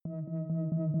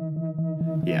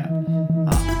Yeah. All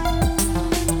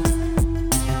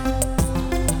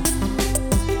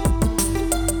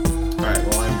right,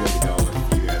 well, I'm good to go if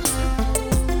you guys are.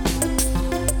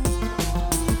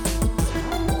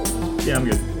 Yeah, I'm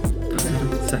good.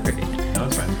 Sorry. No,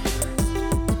 it's fine.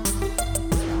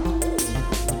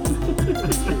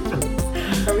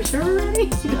 Are we sure we're ready?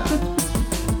 Yeah.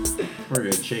 We're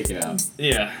good. Shake it out.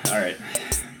 Yeah, alright.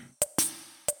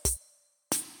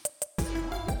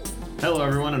 Hello,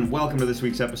 everyone, and welcome to this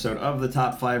week's episode of the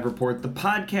Top 5 Report, the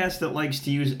podcast that likes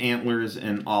to use antlers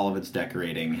in all of its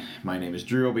decorating. My name is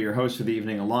Drew. I'll be your host for the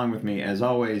evening. Along with me, as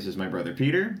always, is my brother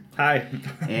Peter. Hi.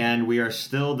 And we are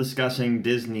still discussing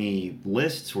Disney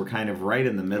lists. We're kind of right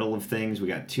in the middle of things. We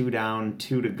got 2 down,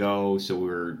 2 to go, so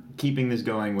we're keeping this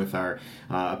going with our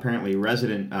apparently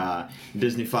resident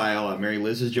Disney-phile. Mary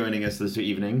Liz is joining us this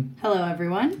evening. Hello,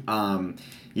 everyone.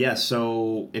 Yeah,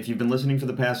 so if you've been listening for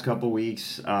the past couple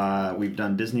weeks, we've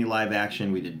done Disney live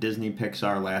action, we did Disney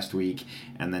Pixar last week,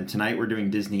 and then tonight we're doing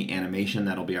Disney animation.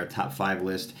 That'll be our top 5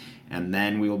 list, and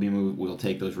then we'll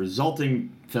take those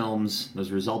resulting films,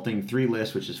 those resulting 3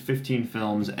 lists, which is 15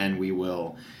 films, and we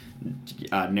will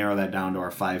narrow that down to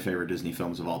our 5 favorite Disney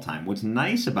films of all time. What's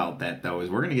nice about that, though, is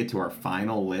we're going to get to our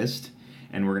final list,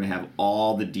 and we're going to have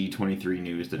all the D23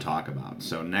 news to talk about.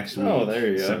 So next week, there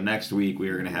you go. So next week we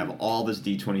are going to have all this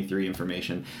D23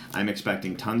 information. I'm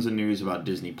expecting tons of news about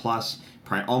Disney Plus,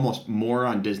 almost more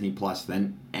on Disney Plus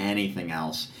than anything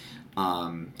else.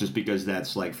 Just because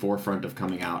that's like forefront of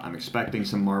coming out. I'm expecting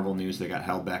some Marvel news that got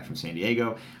held back from San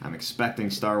Diego. I'm expecting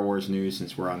Star Wars news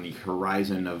since we're on the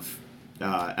horizon of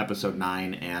Episode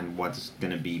 9 and what's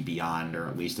going to be beyond, or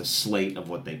at least a slate of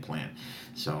what they plan.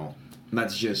 So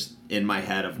that's just in my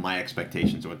head of my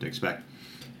expectations of what to expect.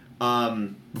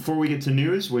 Before we get to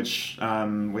news, which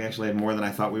we actually had more than I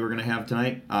thought we were going to have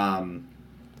tonight,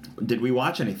 did we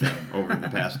watch anything over the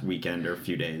past weekend or a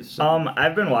few days?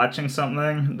 I've been watching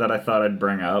something that I thought I'd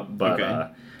bring up, but Okay.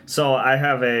 So I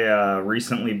have a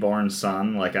recently born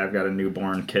son. Like, I've got a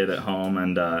newborn kid at home,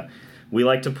 and we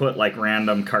like to put like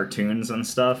random cartoons and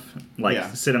stuff.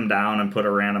 Like, sit him down and put a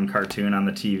random cartoon on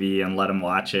the TV and let him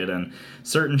watch it. And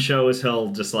certain shows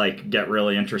he'll just like get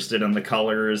really interested in the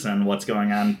colors and what's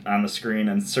going on the screen,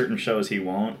 and certain shows he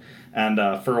won't. And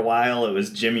for a while it was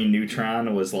Jimmy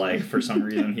Neutron. Was like, for some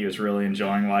reason he was really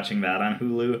enjoying watching that on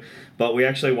Hulu. But we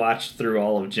actually watched through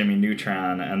all of Jimmy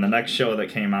Neutron, and the next show that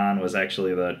came on was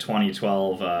actually the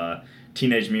 2012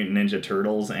 Teenage Mutant Ninja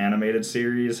Turtles animated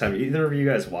series. Have either of you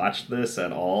guys watched this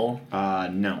at all?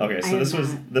 No. Okay, so this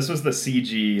was the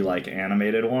CG like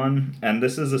animated one, and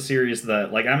this is a series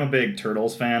that, like, I'm a big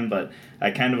Turtles fan, but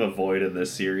I kind of avoided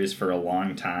this series for a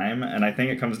long time, and I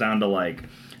think it comes down to like,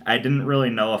 I didn't really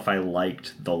know if I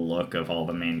liked the look of all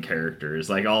the main characters.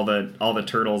 Like, all the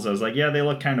Turtles, I was like, yeah, they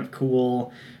look kind of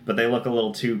cool, but they look a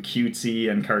little too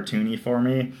cutesy and cartoony for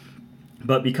me.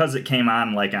 But because it came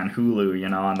on like on Hulu, you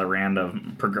know, on the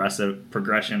random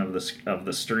progression of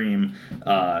the stream,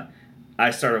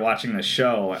 I started watching the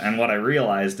show, and what I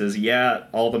realized is, yeah,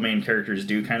 all the main characters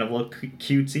do kind of look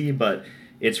cutesy, but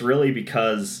it's really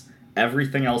because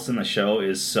everything else in the show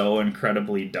is so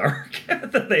incredibly dark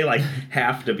that they like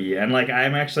have to be. And like,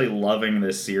 I'm actually loving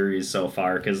this series so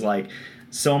far, because like,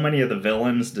 so many of the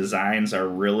villains' designs are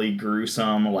really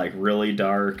gruesome, like really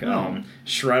dark.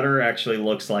 Shredder actually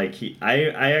looks like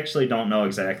I actually don't know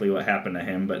exactly what happened to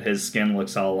him, but his skin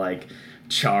looks all like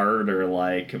charred or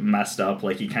like messed up.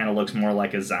 Like, he kind of looks more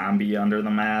like a zombie under the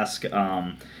mask.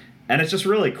 And it's just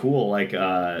really cool. Like,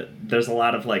 there's a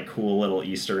lot of like cool little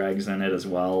Easter eggs in it as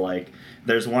well. Like,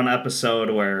 there's one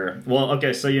episode where, well,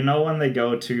 okay, so you know when they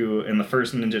go to, in the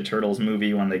first Ninja Turtles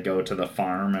movie, when they go to the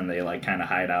farm and they like kind of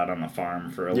hide out on the farm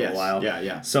for a little while?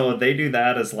 Yeah. So they do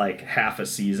that as like half a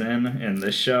season in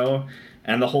this show.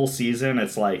 And the whole season,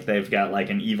 it's like they've got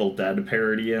like an Evil Dead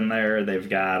parody in there. They've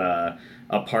got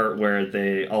a part where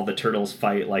all the turtles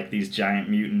fight like these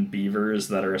giant mutant beavers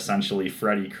that are essentially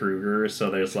Freddy Krueger. So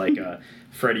there's like a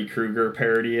Freddy Krueger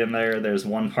parody in there. There's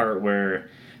one part where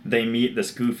they meet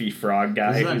this goofy frog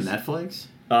guy. Is it on Netflix?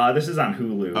 This is on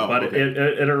Hulu, but okay.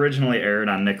 it originally aired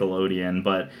on Nickelodeon.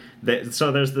 But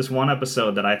so there's this one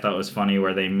episode that I thought was funny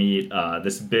where they meet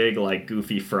this big like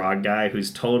goofy frog guy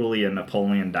who's totally a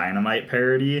Napoleon Dynamite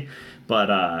parody,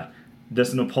 but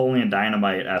this Napoleon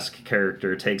Dynamite-esque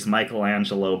character takes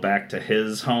Michelangelo back to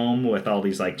his home with all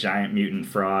these like giant mutant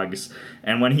frogs.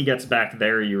 And when he gets back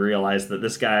there, you realize that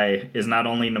this guy is not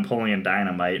only Napoleon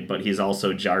Dynamite, but he's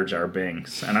also Jar Jar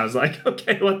Binks. And I was like,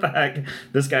 okay, what the heck?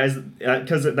 This guy's...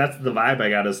 Because that's the vibe I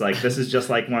got, is like, this is just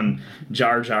like when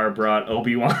Jar Jar brought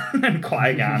Obi-Wan and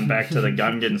Qui-Gon back to the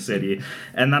Gungan City.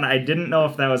 And then I didn't know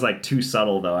if that was like too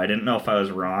subtle, though. I didn't know if I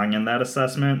was wrong in that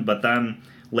assessment. But then...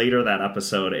 later that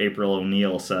episode, April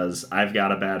O'Neil says, "I've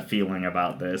got a bad feeling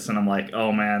about this." And I'm like,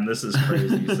 oh man, this is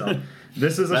crazy. So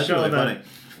this is a show really that funny.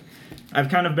 I've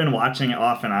kind of been watching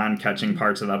off and on, catching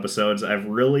parts of episodes. I've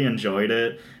really enjoyed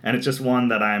it. And it's just one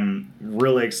that I'm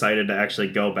really excited to actually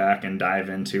go back and dive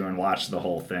into and watch the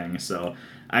whole thing. So,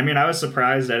 I mean, I was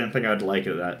surprised. I didn't think I'd like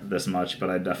it this much, but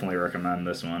I definitely recommend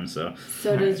this one. So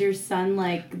does your son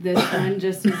like this one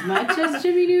just as much as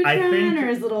Jimmy Neutron, or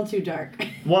is it a little too dark?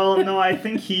 Well, no, I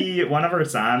think whenever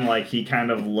it's on, like, he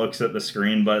kind of looks at the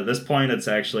screen, but at this point, it's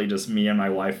actually just me and my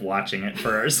wife watching it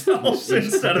for ourselves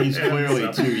instead of He's him,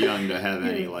 clearly so. too young to have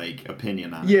any, like,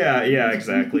 opinion on it. Yeah,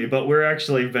 exactly. But we're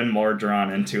actually been more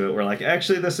drawn into it. We're like,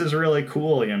 actually, this is really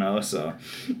cool, so...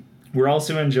 We're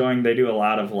also enjoying, they do a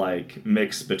lot of, like,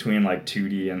 mix between, like,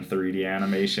 2D and 3D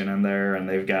animation in there, and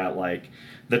they've got, like,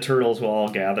 the turtles will all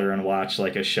gather and watch,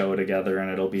 like, a show together, and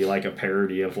it'll be, like, a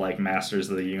parody of, like, Masters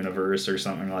of the Universe or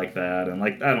something like that, and,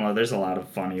 like, I don't know, there's a lot of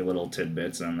funny little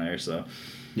tidbits in there, so...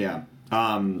 Yeah.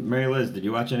 Mary Liz, did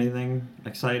you watch anything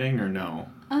exciting or no?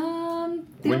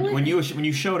 When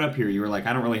you showed up here, you were like,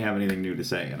 I don't really have anything new to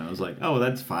say, and I was like, oh,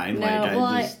 that's fine.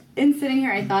 No, in sitting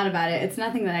here, I thought about it. It's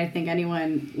nothing that I think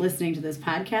anyone listening to this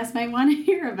podcast might want to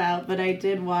hear about, but I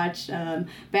did watch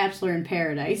Bachelor in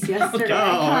Paradise yesterday. I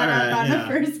caught up on the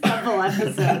first couple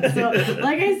episodes. So,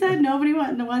 like I said, nobody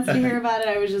wants to hear about it.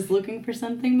 I was just looking for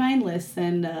something mindless,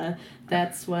 and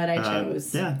that's what I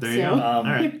chose. Yeah, there you go. All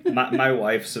right. My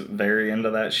wife's very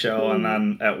into that show, and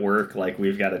then at work, like,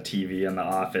 we've got a TV in the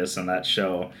office, and that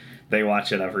show... They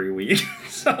watch it every week,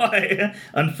 so I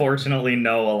unfortunately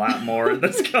know a lot more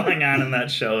that's going on in that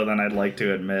show than I'd like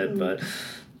to admit. But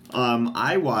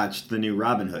I watched the new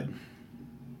Robin Hood.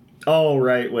 Oh,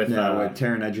 right, with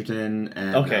Taron Egerton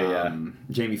and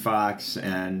Jamie Foxx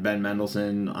and Ben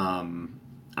Mendelsohn. When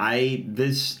I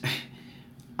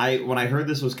heard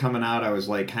this was coming out, I was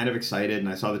like kind of excited, and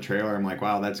I saw the trailer. I'm like,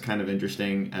 wow, that's kind of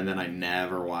interesting. And then I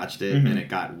never watched it, and it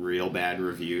got real bad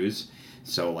reviews.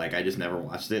 So, like, I just never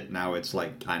watched it. Now it's,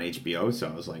 like, on HBO, so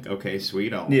I was like, okay,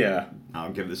 sweet,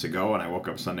 I'll give this a go. And I woke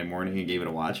up Sunday morning and gave it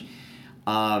a watch.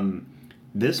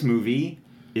 This movie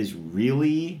is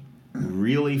really,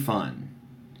 really fun.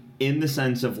 In the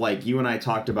sense of, like, you and I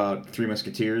talked about Three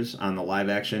Musketeers on the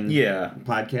live-action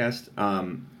podcast,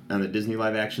 on the Disney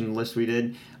live-action list we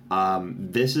did.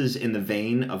 This is in the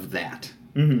vein of that.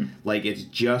 Mm-hmm. Like, it's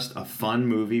just a fun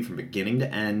movie from beginning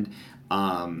to end.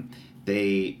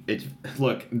 The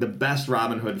best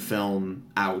Robin Hood film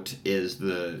out is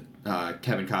the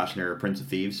Kevin Costner Prince of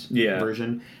Thieves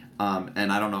version.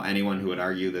 And I don't know anyone who would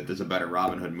argue that there's a better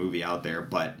Robin Hood movie out there,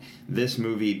 but this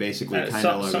movie basically kind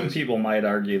of... Some people might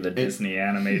argue the Disney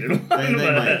animated one. They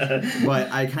might. But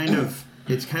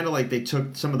it's kind of like they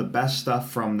took some of the best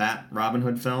stuff from that Robin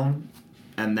Hood film,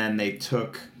 and then they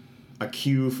took a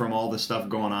cue from all the stuff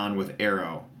going on with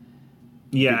Arrow.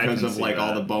 Yeah, because of like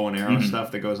all the bow and arrow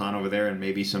stuff that goes on over there, and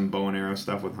maybe some bow and arrow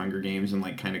stuff with Hunger Games, and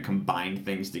like kind of combined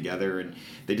things together, and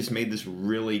they just made this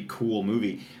really cool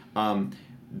movie.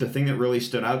 The thing that really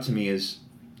stood out to me is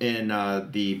in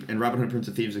Robin Hood Prince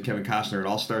of Thieves with Kevin Costner, it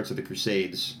all starts at the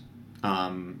Crusades,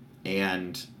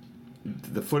 and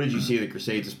the footage you see of the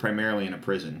Crusades is primarily in a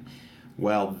prison.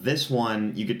 Well, this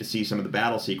one you get to see some of the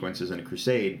battle sequences in a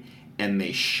crusade, and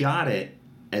they shot it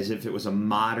as if it was a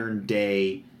modern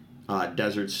day.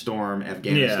 Desert Storm,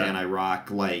 Afghanistan,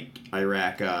 Iraq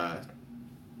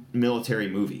military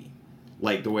movie,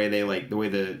 like the way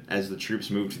as the troops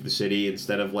moved to the city,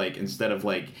 instead of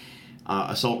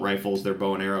assault rifles, their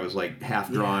bow and arrows like half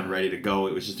drawn, ready to go.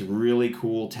 It was just really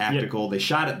cool, tactical. They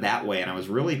shot it that way, and I was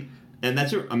really. And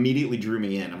that's what immediately drew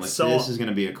me in. I'm like, this is going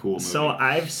to be a cool movie. So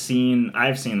I've seen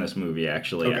this movie,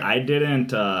 actually. Okay. I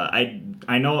didn't,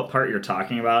 I know what part you're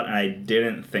talking about, and I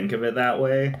didn't think of it that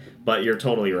way, but you're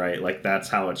totally right. Like, that's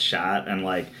how it's shot, and,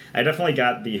 like, I definitely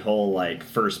got the whole, like,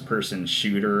 first-person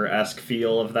shooter-esque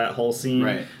feel of that whole scene.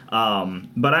 Right.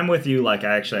 But I'm with you, like,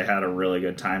 I actually had a really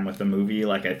good time with the movie.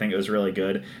 Like, I think it was really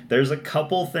good. There's a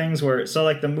couple things where, so,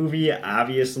 like, the movie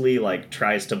obviously, like,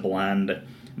 tries to blend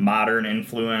modern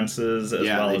influences as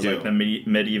well as like the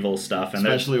medieval stuff, and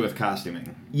especially with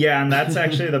costuming. Yeah, and that's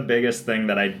actually the biggest thing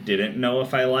that I didn't know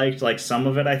if I liked. Like, some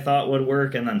of it I thought would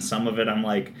work, and then some of it I'm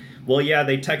like, well, yeah,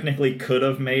 they technically could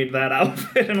have made that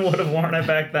outfit and would have worn it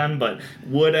back then, but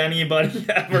would anybody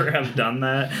ever have done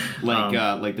that?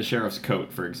 Like the sheriff's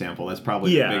coat, for example. That's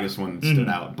probably the biggest one that stood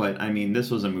out. But, I mean,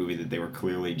 this was a movie that they were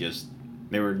clearly just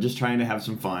trying to have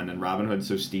some fun, and Robin Hood's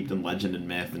so steeped in legend and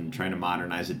myth and trying to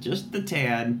modernize it just a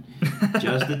tad,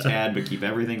 but keep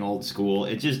everything old school.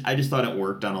 I just thought it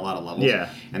worked on a lot of levels. Yeah.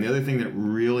 And the other thing that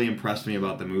really impressed me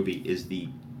about the movie is the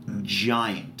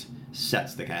giant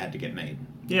sets that had to get made.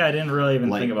 Yeah, I didn't really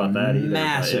even think about that either.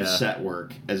 Massive set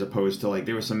work, as opposed to like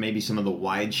there was some of the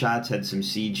wide shots had some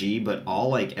CG, but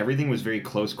everything was very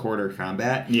close quarter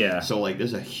combat. Yeah. So like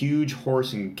there's a huge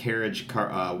horse and carriage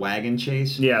wagon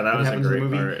chase. Yeah, that was a great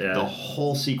part. Yeah. The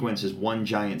whole sequence is one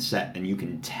giant set, and you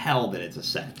can tell that it's a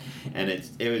set, and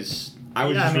I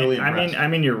was really impressed. I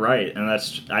mean, you're right, and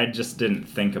I just didn't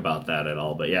think about that at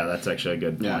all. But yeah, that's actually a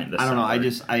good point. I don't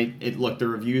know. Look, the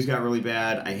reviews got really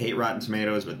bad. I hate Rotten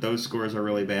Tomatoes, but those scores are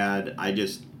really bad.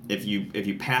 If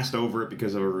you passed over it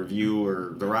because of a review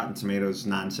or the Rotten Tomatoes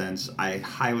nonsense, I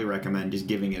highly recommend just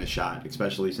giving it a shot,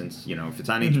 especially since if it's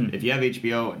on if you have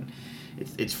HBO and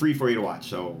it's free for you to watch,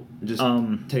 so just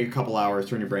take a couple hours,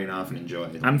 turn your brain off, and enjoy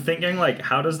it. I'm thinking, like,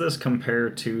 how does this compare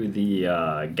to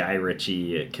the Guy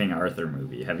Ritchie King Arthur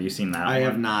movie? Have you seen that one? I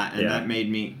have not, and that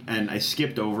made me, and I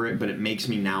skipped over it, but it makes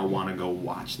me now want to go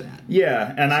watch that.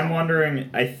 Yeah, and I'm wondering,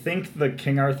 I think the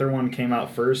King Arthur one came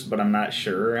out first, but I'm not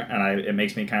sure, and it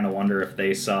makes me kind of wonder if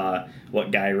they saw what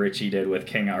Guy Ritchie did with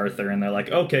King Arthur, and they're like,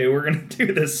 okay, we're going to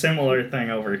do this similar thing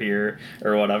over here,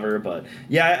 or whatever, but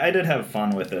yeah, I did have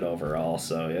fun with it overall,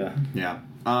 so yeah. Yeah.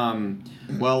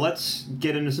 Well, let's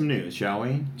get into some news, shall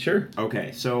we? Sure.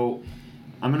 Okay, so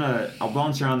I'll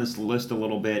bounce around this list a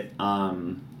little bit.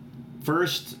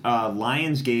 First,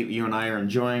 Lionsgate, you and I are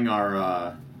enjoying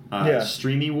our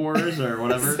streamy wars or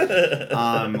whatever.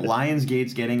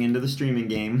 Lionsgate's getting into the streaming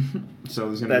game, so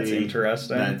there's gonna be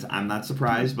interesting. I'm not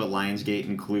surprised, but Lionsgate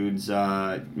includes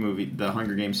the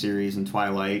Hunger Games series and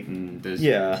Twilight, and there's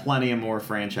plenty of more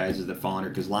franchises that fall under,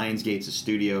 because Lionsgate's a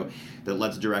studio that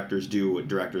lets directors do what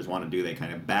directors want to do. They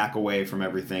kind of back away from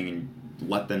everything and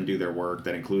let them do their work.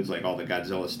 That includes like all the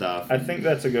Godzilla stuff. I think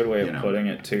that's a good way of putting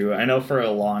it too. I know for a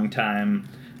long time,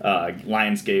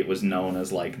 Lionsgate was known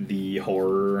as like the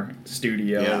horror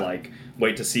studio, like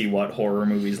wait to see what horror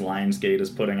movies Lionsgate is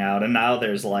putting out, and now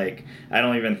there's like, I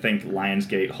don't even think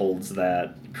Lionsgate holds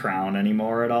that crown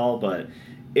anymore at all, but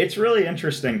it's really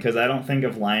interesting because I don't think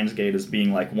of Lionsgate as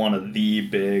being like one of the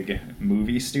big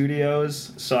movie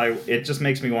studios, so it just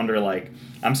makes me wonder, like,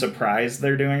 I'm surprised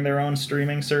they're doing their own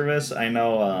streaming service. I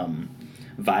know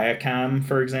Viacom,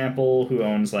 for example, who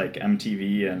owns like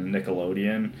MTV and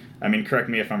Nickelodeon, I mean, correct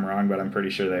me if I'm wrong, but I'm pretty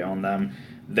sure they own them.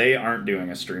 They aren't doing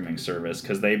a streaming service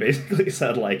because they basically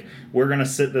said, like, we're going to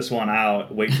sit this one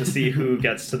out, wait to see who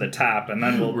gets to the top, and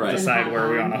then we'll decide where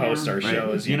we want to host our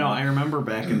shows. You know, I remember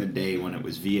back in the day when it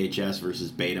was VHS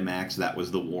versus Betamax, that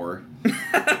was the war.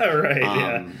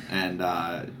 Right, And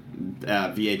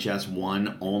VHS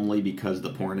won only because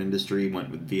the porn industry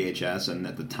went with VHS, and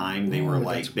at the time they were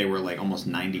like almost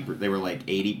 90, they were like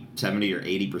 70 or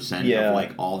 80% of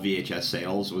like all VHS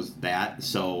sales was that,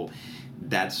 so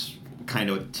that's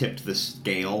kind of tipped the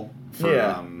scale for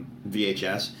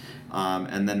VHS.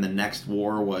 And then the next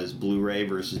war was Blu-ray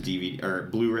versus DVD, or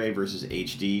Blu-ray versus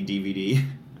HD DVD.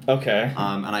 Okay.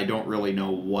 And I don't really know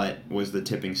what was the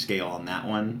tipping scale on that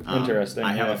one. Interesting.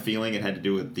 I have a feeling it had to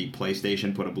do with the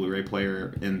PlayStation put a Blu-ray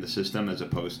player in the system as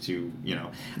opposed to,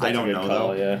 That's I don't know call,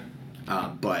 though. Yeah.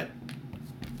 But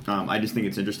I just think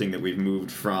it's interesting that we've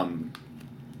moved from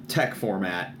tech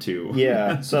format to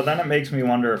so then it makes me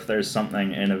wonder if there's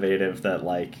something innovative that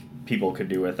like people could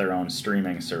do with their own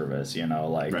streaming service,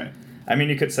 like right. I mean,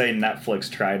 you could say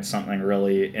Netflix tried something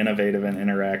really innovative and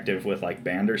interactive with like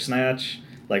Bandersnatch,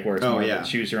 like where it's more of a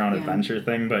choose your own adventure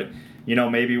thing, but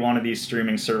maybe one of these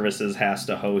streaming services has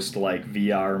to host like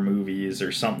VR movies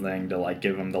or something to like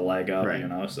give them the leg up,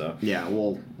 so yeah,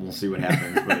 we'll see what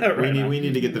happens, but we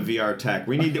need to get the VR tech.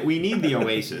 We need the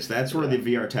Oasis. That's where the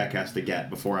VR tech has to get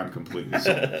before I'm completely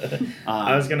sold.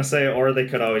 I was gonna say, or they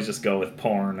could always just go with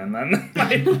porn, and then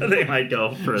they might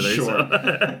go further. Sure.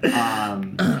 So.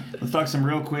 Let's talk some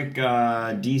real quick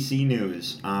DC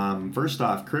news. First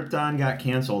off, Krypton got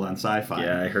canceled on Sci-Fi.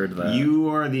 Yeah, I heard that. You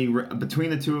are between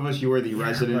the two of us, you are the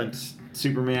resident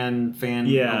Superman fan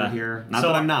Yeah. over here. Not So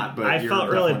that I'm not, but I you're felt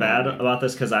really bad definitely- about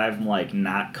this because I'm like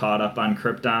not caught up on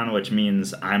Krypton, which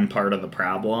means I'm part of the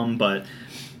problem. But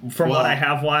from what Well, I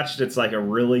have watched, it's like a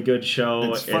really good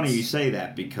show. It's funny you say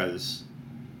that because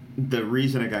the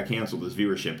reason it got canceled is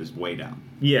viewership is way down.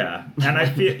 Yeah, and I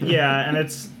feel and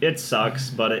it sucks,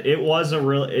 but it was a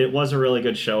really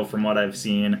good show from what I've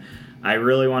seen. I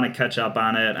really want to catch up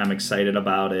on it. I'm excited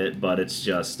about it, but it's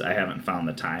just I haven't found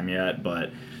the time yet.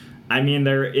 But I mean,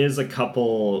 there is a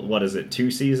couple. What is it?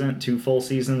 2 full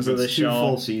seasons of this It's 2 show.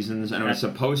 full seasons, and it was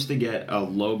supposed to get a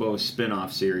Lobo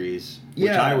spin-off series, which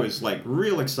Yeah. I was like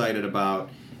real excited about,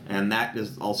 and that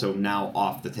is also now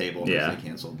off the table because Yeah. they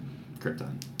canceled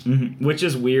Krypton. Mm-hmm. Which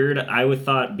is weird. I would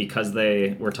thought because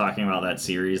they were talking about that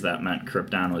series, that meant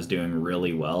Krypton was doing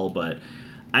really well. But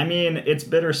I mean, it's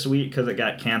bittersweet because it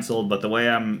got canceled. But the way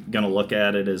I'm gonna look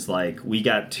at it is like we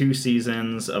got 2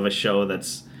 seasons of a show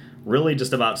that's really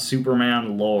just about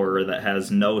Superman lore that has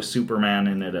no Superman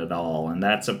in it at all, and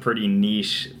that's a pretty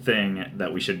niche thing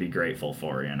that we should be grateful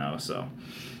for, you know. So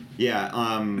Yeah,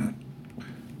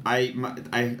 I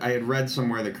had read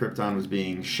somewhere that Krypton was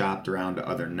being shopped around to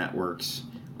other networks.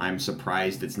 I'm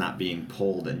surprised it's not being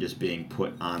pulled and just being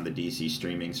put on the DC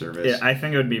streaming service. yeah, I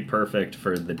think it would be perfect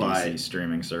for the But- DC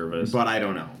streaming service. But I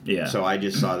don't know. Yeah. So I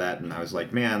just saw that and I was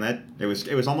like, man, that it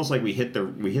was almost like we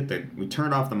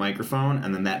turned off the microphone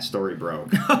and then that story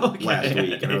broke Okay. last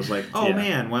week and I was like, oh Yeah.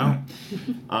 man, well,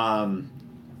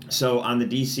 so on the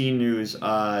DC news,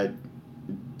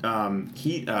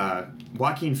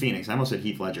 Joaquin Phoenix. I almost said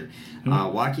Heath Ledger.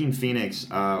 Joaquin Phoenix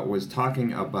was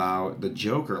talking about the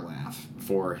Joker laugh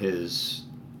for his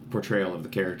portrayal of the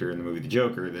character in the movie The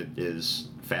Joker that is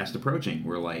fast approaching.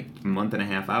 We're like a month and a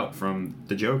half out from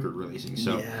The Joker releasing.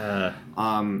 So yeah.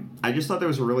 I just thought that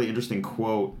was a really interesting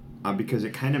quote because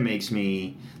it kind of makes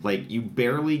me like you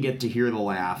barely get to hear the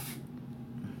laugh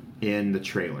in the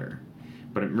trailer,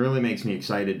 but it really makes me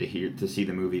excited to see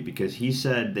the movie because he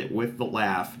said that with the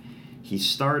laugh, he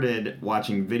started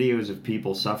watching videos of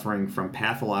people suffering from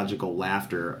pathological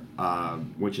laughter,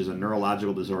 which is a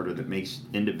neurological disorder that makes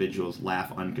individuals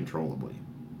laugh uncontrollably.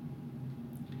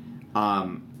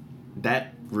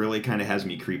 That really kind of has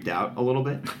me creeped out a little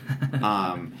bit.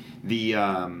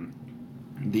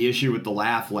 The issue with the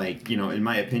laugh, like, you know, in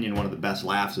my opinion, one of the best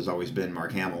laughs has always been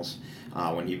Mark Hamill's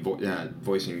when he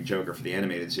voicing Joker for the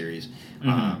animated series.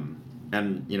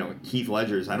 And, you know, Heath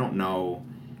Ledger's, I don't know,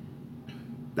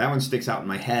 that one sticks out in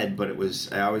my head, but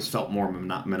I always felt more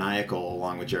maniacal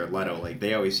along with Jared Leto. Like,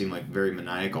 they always seem like very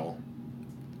maniacal.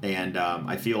 And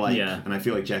I feel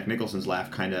like Jack Nicholson's laugh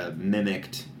kind of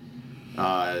mimicked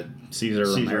Caesar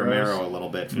Romero a little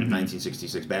bit from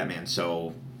 1966 Batman.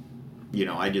 So, you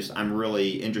know, I'm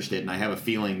really interested, and I have a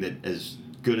feeling that as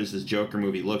good as this Joker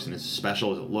movie looks and as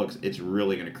special as it looks, it's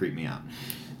really going to creep me out.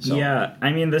 So, yeah,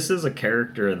 I mean, this is a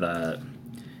character that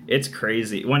it's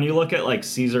crazy. When you look at, like,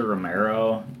 Caesar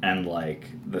Romero and, like,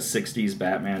 the 60s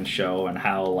Batman show and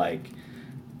how, like,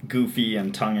 goofy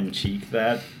and tongue-in-cheek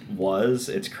that was,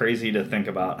 it's crazy to think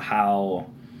about how,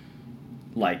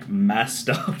 like, messed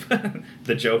up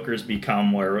the Joker's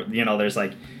become where, you know, there's,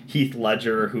 like, Heath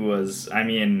Ledger who was, I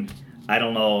mean, I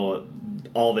don't know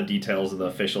all the details of the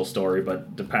official story,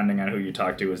 but depending on who you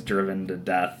talk to, was driven to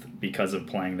death because of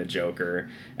playing the Joker.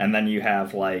 And then you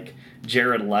have, like,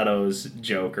 Jared Leto's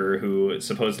Joker, who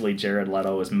supposedly Jared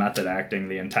Leto was method acting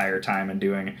the entire time and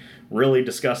doing really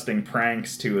disgusting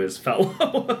pranks to his fellow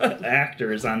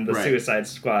actors on the Suicide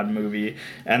Squad movie.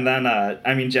 And then,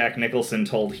 I mean, Jack Nicholson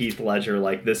told Heath Ledger,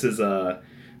 like, this is a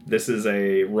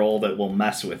role that will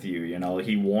mess with you, you know.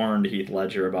 He warned Heath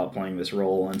Ledger about playing this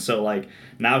role. And so, like,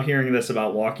 now hearing this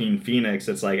about Joaquin Phoenix,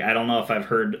 it's like, I don't know if I've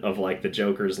heard of, like, the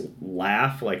Joker's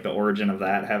laugh, like, the origin of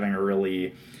that having a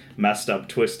really messed up,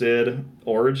 twisted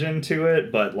origin to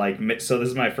it. But, like, so this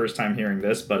is my first time hearing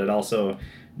this, but it also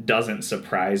doesn't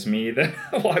surprise me that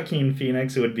Joaquin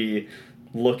Phoenix would be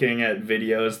looking at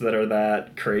videos that are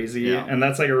that crazy. Yeah. And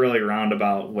that's, like, a really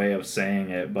roundabout way of saying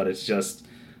it, but it's just,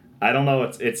 I don't know,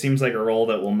 it seems like a role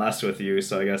that will mess with you,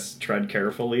 so I guess tread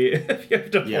carefully if you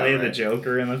have to play the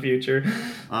Joker in the future.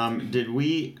 I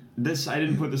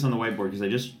didn't put this on the whiteboard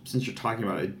because since you're talking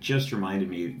about it, it just reminded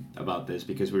me about this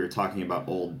because we were talking about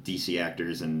old DC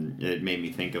actors and it made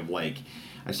me think of, like,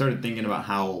 I started thinking about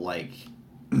how, like,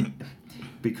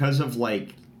 because of,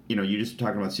 like, you know, you just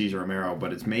talking about Caesar Romero,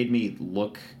 but it's made me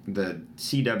look, the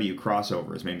CW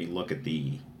crossover has made me look at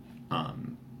the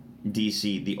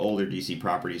DC, the older DC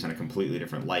properties in a completely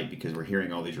different light because we're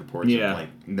hearing all these reports of, like,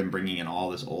 them bringing in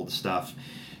all this old stuff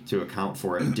to account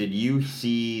for it. Did you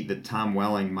see that Tom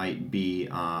Welling might be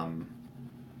kind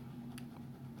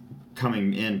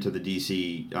coming into the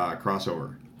DC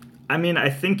crossover. I mean, I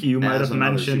think you might have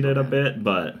mentioned it a bit,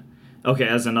 but okay,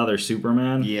 as another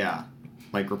Superman. Yeah,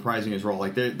 like reprising his role.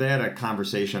 Like they had a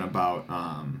conversation about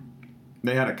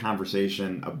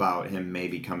him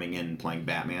maybe coming in and playing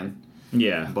Batman.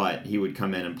 Yeah, but he would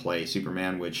come in and play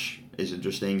Superman, which is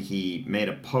interesting. He made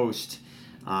a post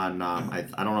on I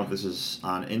don't know if this is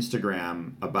on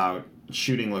Instagram about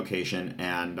shooting location,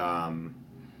 and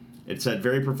it said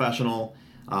very professional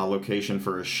location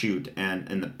for a shoot,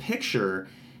 and in the picture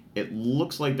it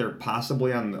looks like they're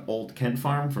possibly on the old Kent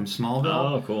farm from Smallville.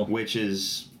 Oh, cool. Which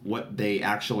is what they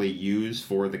actually use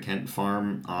for the Kent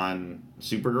farm on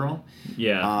Supergirl.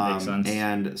 Yeah, makes sense.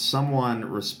 And someone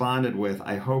responded with,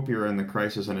 "I hope you're in the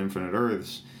Crisis on Infinite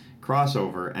Earths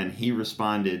crossover," and he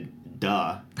responded,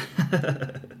 "Duh."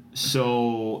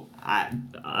 So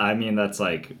I mean, that's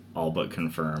like all but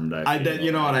confirmed.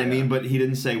 You know what I mean, but he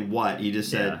didn't say what. He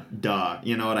just said, "Duh."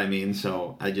 You know what I mean?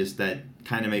 So that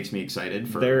kind of makes me excited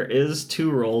for. There is 2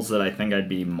 roles that I think I'd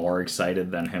be more excited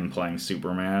than him playing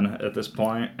Superman at this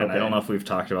point. And I don't know if we've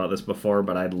talked about this before,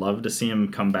 but I'd love to see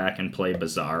him come back and play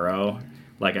Bizarro.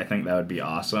 Like, I think that would be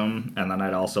awesome. And then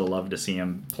I'd also love to see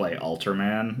him play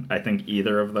Ultraman. I think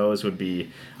either of those would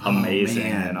be amazing.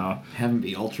 Man. You know, having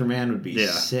be Ultraman would be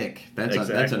sick. That's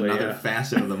another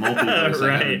facet of the multiverse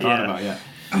right, I haven't thought about yet.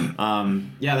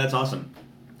 Yeah, that's awesome.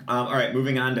 All right,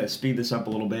 moving on to speed this up a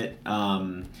little bit.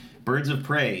 Birds of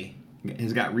Prey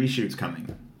has got reshoots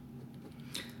coming.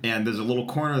 And there's a little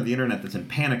corner of the internet that's in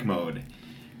panic mode.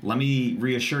 Let me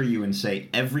reassure you and say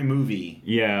every movie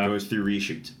goes through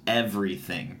reshoots.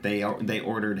 Everything. They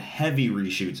ordered heavy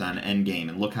reshoots on Endgame,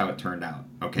 and look how it turned out.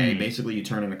 Okay? Basically, you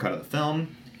turn in a cut of the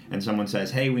film, and someone says,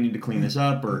 hey, we need to clean this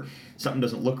up, or something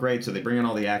doesn't look right, so they bring in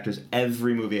all the actors.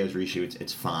 Every movie has reshoots.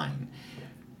 It's fine.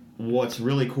 What's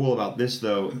really cool about this,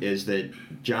 though, is that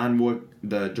John Wick,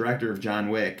 the director of John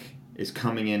Wick, is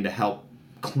coming in to help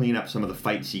clean up some of the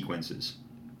fight sequences.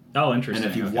 Oh, interesting.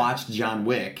 And if you've watched John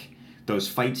Wick, those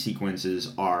fight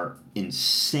sequences are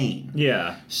insane.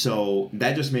 Yeah. So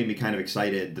that just made me kind of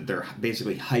excited that they're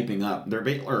basically hyping up,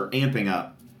 or amping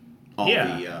up all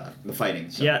the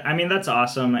fighting. So. Yeah, I mean, that's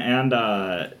awesome. And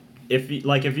if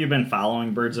you've been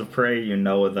following Birds of Prey, you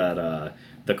know that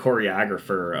the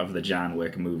choreographer of the John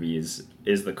Wick movies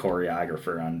is the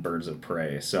choreographer on Birds of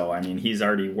Prey. So, I mean, he's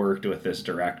already worked with this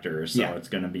director, so it's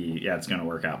going to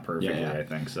work out perfectly, I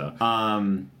think so.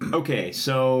 Okay,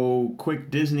 so quick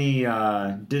Disney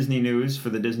news for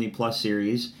the Disney Plus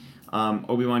series.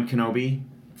 Obi-Wan Kenobi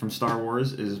from Star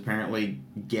Wars is apparently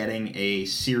getting a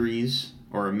series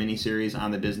or a mini-series on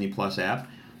the Disney Plus app.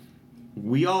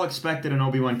 We all expected an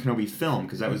Obi-Wan Kenobi film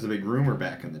because that was the big rumor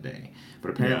back in the day. But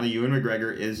apparently Ewan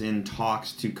McGregor is in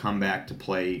talks to come back to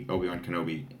play Obi-Wan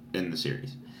Kenobi in the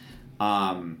series.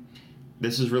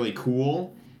 This is really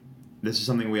cool. This is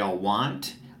something we all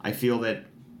want. I feel that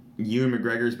Ewan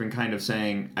McGregor's been kind of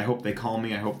saying, I hope they call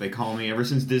me, I hope they call me. Ever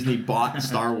since Disney bought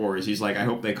Star Wars, he's like, I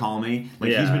hope they call me.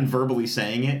 Like, he's been verbally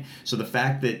saying it. So the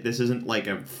fact that this isn't like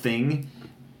a thing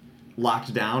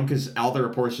locked down, because all the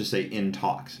reports just say in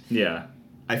talks. Yeah.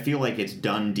 I feel like it's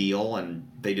done deal, and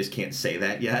they just can't say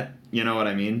that yet. You know what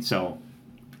I mean? So,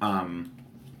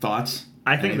 thoughts?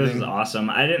 I think this is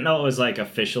awesome. I didn't know it was like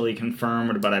officially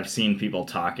confirmed, but I've seen people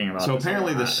talking about. So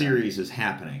apparently the series is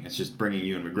happening. It's just bringing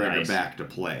Ewan McGregor back to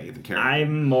play the character.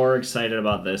 I'm more excited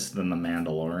about this than The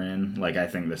Mandalorian. Like, I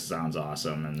think this sounds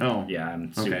awesome, and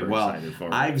I'm super excited for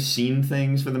it. I've seen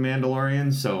things for The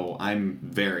Mandalorian, so I'm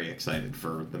very excited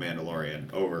for The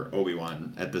Mandalorian over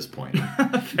Obi-Wan at this point.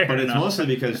 But it's mostly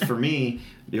because for me,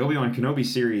 the Obi-Wan Kenobi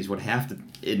series would have to,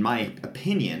 in my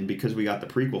opinion, because we got the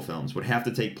prequel films, would have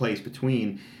to take place between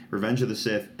Revenge of the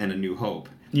Sith and A New Hope.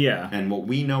 Yeah. And what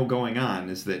we know going on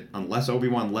is that unless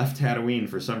Obi-Wan left Tatooine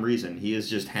for some reason, he is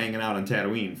just hanging out on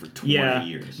Tatooine for 20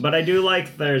 years. But I do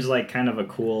like there's like kind of a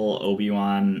cool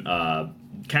Obi-Wan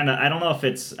kind of, I don't know if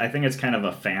it's, I think it's kind of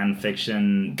a fan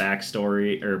fiction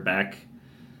backstory or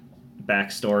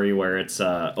backstory where it's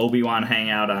Obi-Wan hang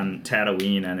out on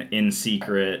Tatooine and in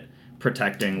secret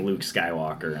protecting Luke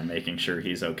Skywalker and making sure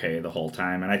he's okay the whole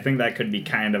time. And I think that could be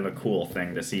kind of a cool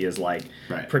thing to see, is like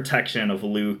protection of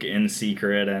Luke in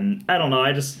secret. And I don't know,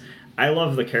 I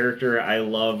love the character. I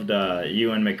loved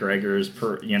Ewan McGregor's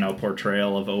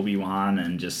portrayal of Obi-Wan,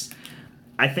 and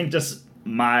I think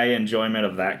my enjoyment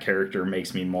of that character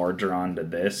makes me more drawn to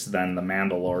this than The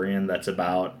Mandalorian, that's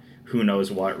about who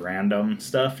knows what random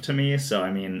stuff to me. So,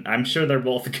 I mean, I'm sure they're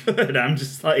both good. I'm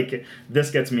just like,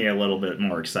 this gets me a little bit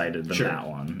more excited than that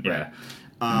one. Yeah.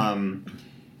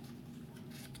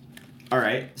 All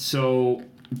right. So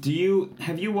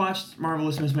Have you watched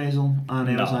Marvelous Miss Maisel on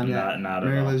Amazon yet? Not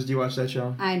Mary at all. Liz, do you watch that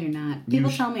show? I do not. People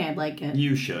tell me I'd like it.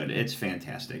 You should. It's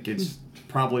fantastic. It's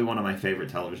probably one of my favorite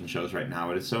television shows right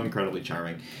now. It is so incredibly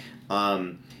charming. I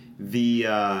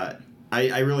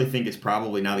really think it's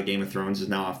probably, now that Game of Thrones is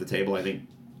now off the table, I think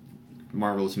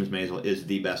Marvelous Miss Maisel is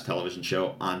the best television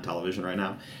show on television right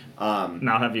now.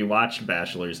 Now, have you watched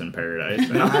Bachelors in Paradise?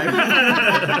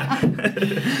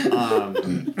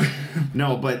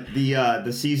 No, but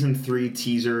the season 3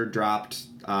 teaser dropped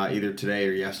either today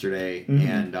or yesterday,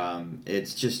 and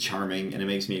it's just charming, and it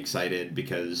makes me excited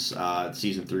because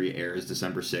season 3 airs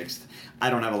December 6th. I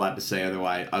don't have a lot to say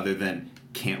other than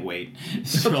can't wait.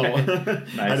 So Nice.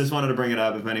 I just wanted to bring it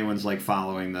up if anyone's like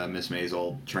following the Miss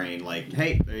Maisel train, like,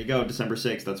 hey, there you go, December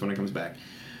 6th, that's when it comes back.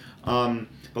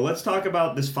 But let's talk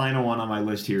about this final one on my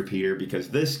list here, Peter, because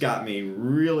this got me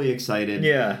really excited.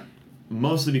 Yeah.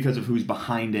 Mostly because of who's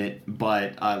behind it,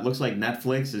 but it looks like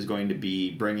Netflix is going to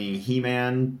be bringing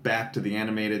He-Man back to the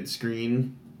animated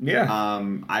screen. Yeah.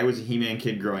 I was a He-Man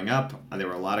kid growing up. There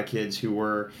were a lot of kids who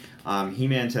were.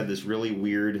 He-Man's had this really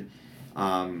weird...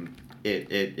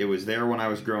 It was there when I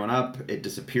was growing up. It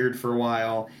disappeared for a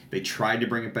while. They tried to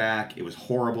bring it back. It was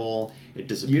horrible. It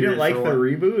disappeared. You didn't like for the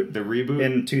reboot? The reboot?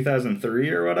 In 2003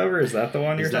 or whatever? Is that the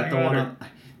one you're talking about?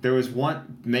 There was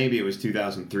one, maybe it was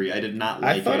 2003. I did not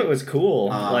like it. I thought it was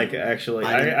cool. Actually.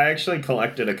 I actually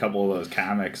collected a couple of those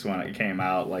comics when it came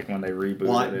out, like when they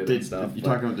rebooted it and stuff. You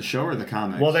talking about the show or the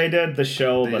comics? Well, they did the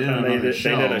show, but then they did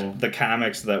show. the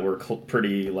comics that were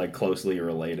pretty like closely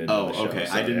related. Oh, to the show, okay.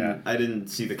 So, I didn't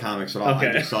see the comics at all. Okay.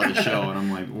 I just saw the show, and I'm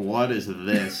like, what is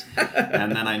this?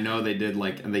 And then I know they did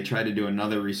and they tried to do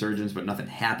another resurgence, but nothing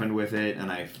happened with it.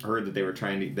 And I heard that they've been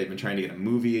trying to get a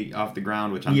movie off the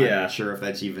ground, which I'm not sure if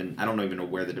that's even. I don't even know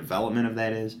where the development of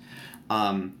that is.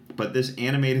 But this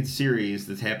animated series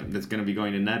that's going to be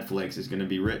going to Netflix is going to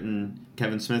be written.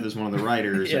 Kevin Smith is one of the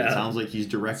writers, and it sounds like he's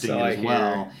directing it as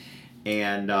well.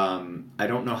 And I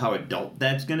don't know how adult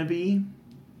that's going to be,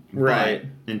 right?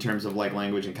 In terms of like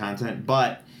language and content,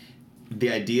 but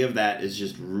the idea of that is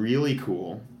just really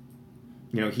cool.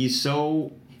 You know,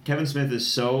 Kevin Smith is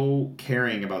so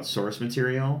caring about source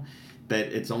material that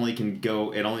it only can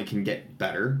get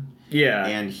better. Yeah,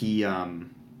 and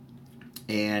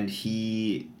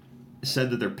he said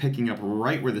that they're picking up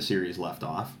right where the series left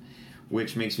off,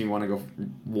 which makes me want to go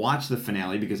watch the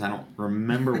finale because I don't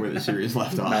remember where the series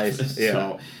left off. Nice. Yeah.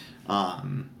 So,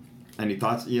 any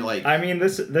thoughts? I mean,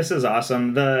 this is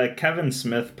awesome. The Kevin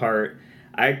Smith part,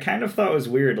 I kind of thought was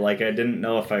weird. Like, I didn't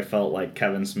know if I felt like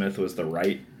Kevin Smith was the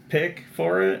right pick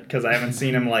for it because I haven't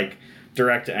seen him like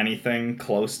direct anything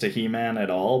close to He-Man at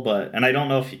all, and I don't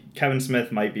know if Kevin Smith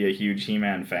might be a huge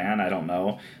He-Man fan, I don't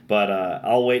know, but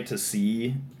I'll wait to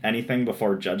see anything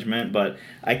before judgment. But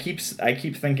I keep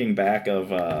thinking back of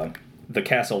the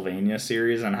Castlevania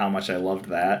series and how much I loved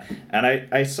that, and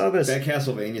I saw this... That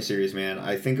Castlevania series, man,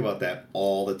 I think about that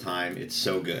all the time. It's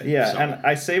so good. Yeah, and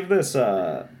I saved this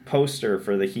poster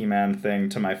for the He-Man thing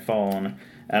to my phone,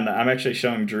 and I'm actually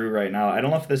showing Drew right now. I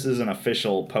don't know if this is an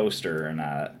official poster or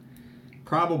not.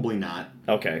 Probably not.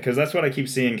 Okay, because that's what I keep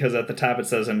seeing, because at the top it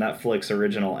says a Netflix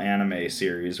original anime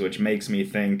series, which makes me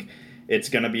think it's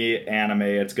going to be anime,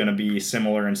 it's going to be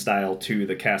similar in style to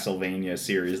the Castlevania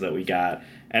series that we got,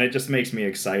 and it just makes me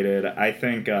excited. I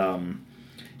think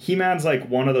He-Man's like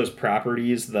one of those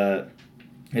properties that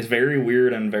is very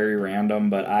weird and very random,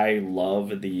 but I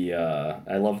love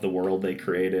the world they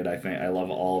created. I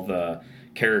love all the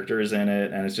characters in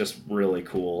it, and it's just really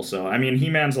cool. So I mean,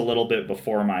 He-Man's a little bit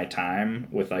before my time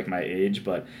with like my age,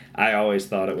 but I always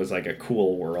thought it was like a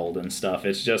cool world and stuff.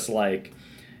 It's just like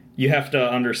you have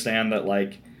to understand that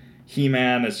like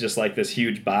He-Man is just like this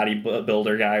huge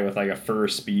bodybuilder guy with like a fur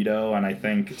Speedo, and I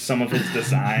think some of his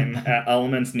design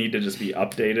elements need to just be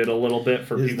updated a little bit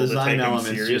for people to take him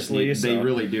seriously. They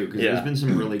really do, because there's been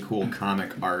some really cool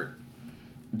comic art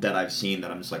that I've seen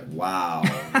that I'm just like, wow,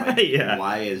 like,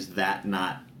 why is that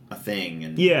not a thing?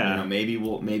 And you know,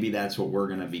 maybe that's what we're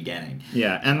gonna be getting.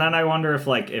 Yeah, and then I wonder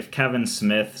if Kevin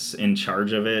Smith's in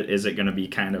charge of it, is it gonna be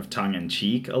kind of tongue in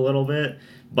cheek a little bit?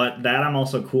 But that I'm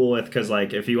also cool with, because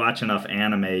like if you watch enough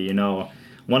anime, you know,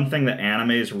 one thing that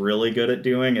anime is really good at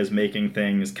doing is making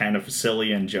things kind of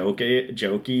silly and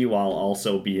jokey while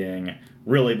also being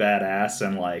really badass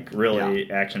and like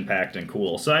really action packed and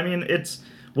cool. So I mean,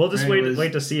 we'll just wait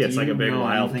to see. It's like a big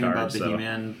wild card. About the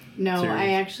He-Man no, series? I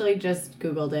actually just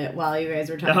Googled it while you guys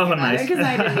were talking about it, because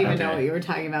I didn't even know what you were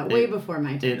talking about way before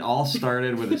my time. It all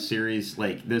started with a series,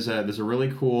 like there's a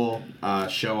really cool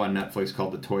show on Netflix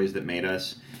called The Toys That Made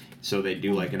Us, So they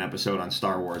do like an episode on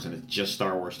Star Wars and it's just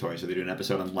Star Wars toys. Or they do an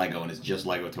episode on Lego and it's just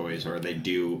Lego toys. Or they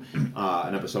do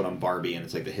an episode on Barbie and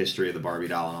it's like the history of the Barbie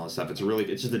doll and all this stuff. It's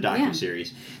just a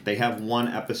docuseries. They have one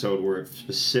episode where it's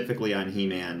specifically on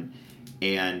He-Man,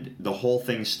 and the whole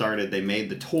thing started. They made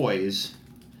the toys,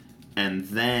 and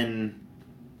then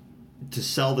to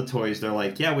sell the toys, they're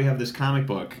like, yeah, we have this comic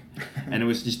book. And it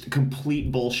was just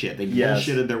complete bullshit. They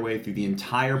bullshitted their way through the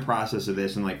entire process of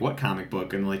this and like, what comic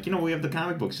book? And like, we have the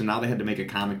comic book. So now they had to make a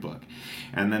comic book.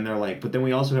 And then they're like, but then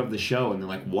we also have the show. And they're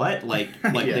like, what? Like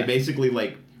They basically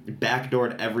like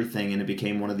backdoored everything and it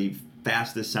became one of the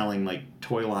fastest selling like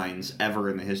toy lines ever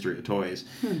in the history of toys.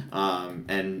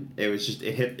 And it was just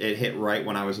it hit right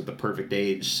when I was at the perfect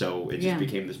age, so it just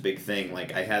became this big thing.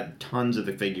 Like I had tons of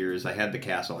the figures. I had the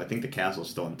castle. I think the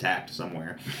castle's still intact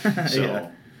somewhere.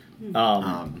 So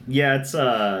it's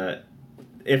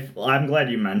if I'm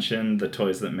glad you mentioned the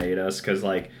Toys That Made Us, because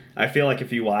like I feel like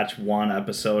if you watch one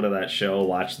episode of that show,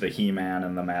 watch the He-Man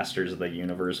and the Masters of the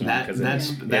Universe one, because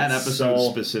that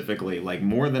episode specifically, like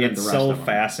more than the rest of them. It's so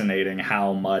fascinating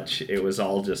how much it was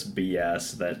all just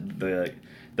BS, that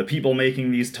the people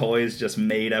making these toys just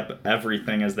made up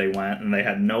everything as they went, and they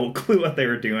had no clue what they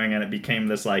were doing, and it became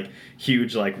this like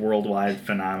huge like worldwide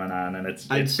phenomenon, and it's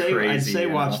crazy. I'd say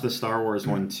watch the Star Wars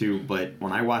one too, but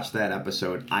when I watched that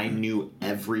episode, I knew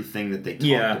everything that they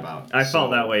talked about. I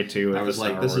felt that way too. I was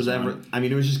like, this is I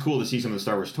mean, it was just cool to see some of the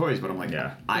Star Wars toys, but I'm like,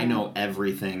 I know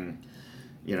everything.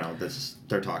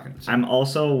 They're talking. So. I'm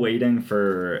also waiting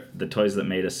for the Toys That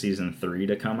Made Us Season 3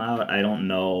 to come out. I don't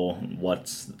know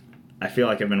I feel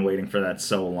like I've been waiting for that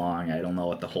so long. I don't know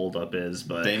what the holdup is,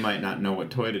 but they might not know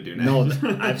what toy to do next.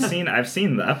 No, I've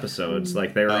seen the episodes.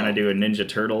 Like they were gonna do a Ninja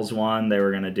Turtles one. They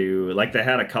were gonna do like they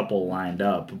had a couple lined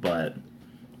up, but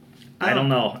I don't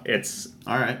know. It's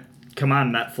all right. Come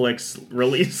on, Netflix,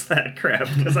 release that crap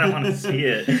because I want to see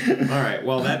it. All right.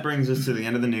 Well, that brings us to the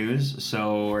end of the news.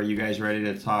 So, are you guys ready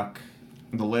to talk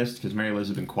the list? Because Mary Liz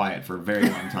has been quiet for a very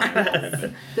long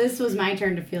time. This was my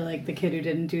turn to feel like the kid who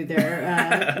didn't do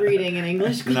their reading in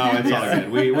English class. No, it's all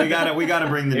good. We gotta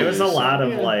bring the news. It was a lot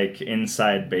of like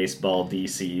inside baseball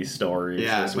DC stories.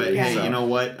 Yeah, but hey, you know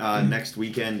what? Next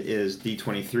weekend is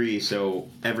D23, so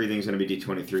everything's gonna be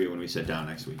D23 when we sit down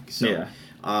next week. So,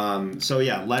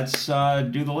 let's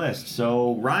do the list.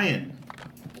 So Ryan,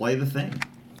 play the thing.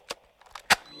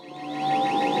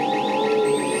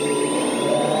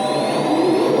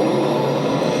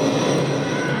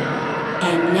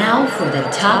 And now for the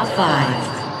top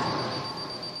 5.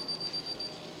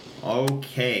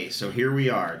 Okay, so here we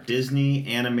are. Disney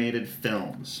animated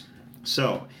films.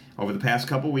 So, over the past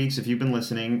couple weeks, if you've been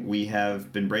listening, we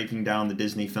have been breaking down the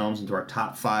Disney films into our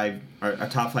top 5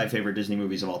 favorite Disney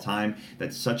movies of all time.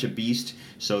 That's such a beast.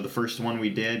 So the first one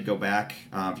we did, go back.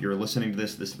 If you're listening to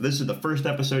this is the first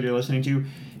episode you're listening to,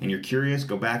 and you're curious,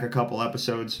 go back a couple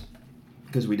episodes,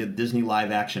 because we did Disney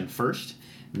live action first.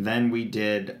 Then we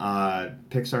did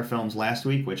Pixar films last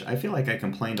week, which I feel like I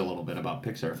complained a little bit about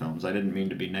Pixar films. I didn't mean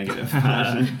to be negative.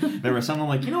 There was something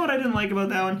like, you know what I didn't like about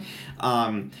that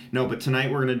one? No, but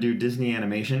tonight we're going to do Disney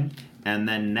animation. And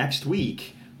then next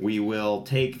week, we will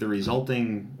take the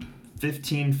resulting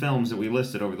 15 films that we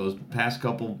listed over those past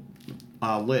couple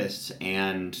lists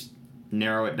and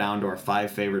narrow it down to our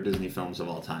 5 favorite Disney films of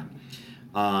all time.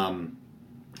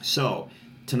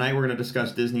 Tonight we're going to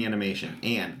discuss Disney animation,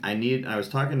 and I was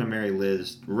talking to Mary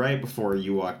Liz right before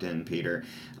you walked in, Peter,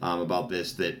 about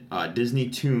this, that Disney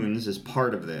Toons is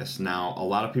part of this. Now, a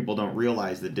lot of people don't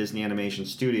realize that Disney Animation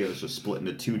Studios was split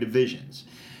into 2 divisions.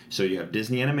 So you have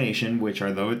Disney Animation, which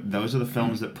are those are the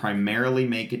films that primarily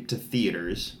make it to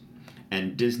theaters,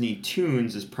 and Disney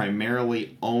Toons is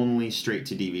primarily only straight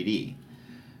to DVD.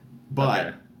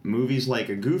 But movies like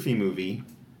a Goofy movie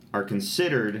are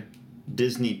considered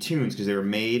Disney Toons because they were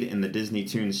made in the Disney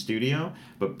Toons studio,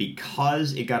 but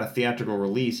because it got a theatrical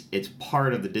release, it's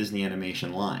part of the Disney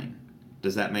animation line.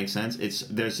 Does that make sense?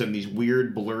 There's these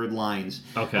weird blurred lines.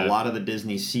 Okay. A lot of the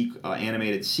Disney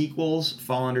animated sequels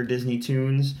fall under Disney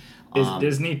Toons. Is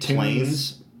Disney Toons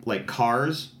Planes, like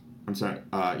Cars? I'm sorry.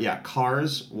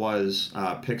 Cars was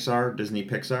Disney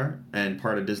Pixar, and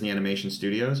part of Disney Animation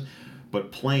Studios.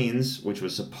 But Planes, which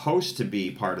was supposed to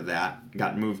be part of that,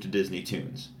 got moved to Disney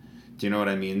Toons. Do you know what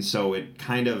I mean? So it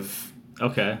kind of...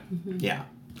 Okay. Yeah.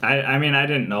 I mean, I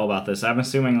didn't know about this. I'm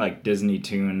assuming, like, Disney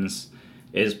Toons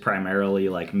is primarily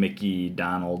like Mickey,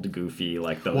 Donald, Goofy,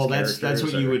 like those. Well, that's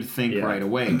what you would think yeah. right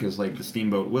away, because like the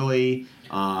Steamboat Willie.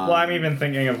 Well, I'm even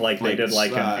thinking of like they did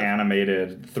like an animated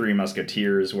animated Three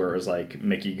Musketeers where it was like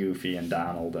Mickey, Goofy, and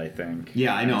Donald, I think.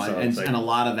 Yeah, I know, so and, it's like, and a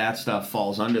lot of that stuff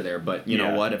falls under there. But you know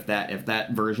Yeah. what? If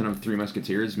that version of Three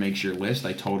Musketeers makes your list,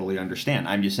 I totally understand.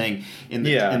 I'm just saying in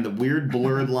the weird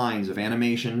blurred lines of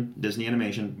animation, Disney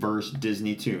animation versus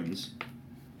Disney Toons,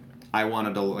 I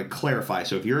wanted to like clarify.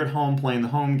 So if you're at home playing the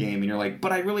home game and you're like,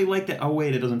 but I really like that. Oh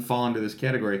wait, it doesn't fall into this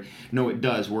category. No, it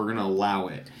does. We're gonna allow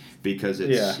it. Because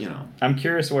it's, you know... I'm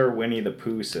curious where Winnie the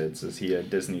Pooh sits. Is he a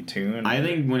Disney Toon? I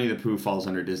think Winnie the Pooh falls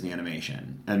under Disney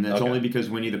Animation. And that's only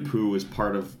because Winnie the Pooh was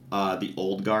part of the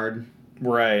old guard.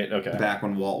 Right, okay. Back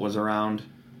when Walt was around.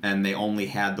 And they only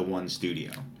had the one studio.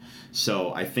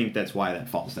 So I think that's why that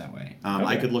falls that way.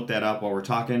 I could look that up while we're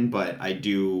talking, but I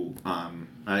do...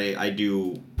 I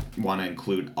do want to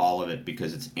include all of it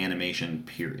because it's animation,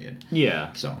 period.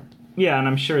 Yeah. So... Yeah, and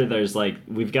I'm sure there's like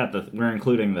we're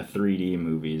including the 3D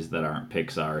movies that aren't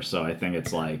Pixar, so I think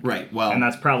it's like right. Well, and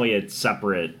that's probably a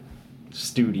separate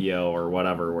studio or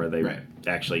whatever where they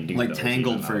actually do like those,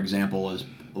 Tangled, for example, is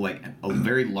like a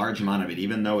very large amount of it,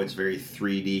 even though it's very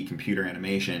 3D computer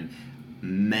animation.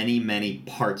 Many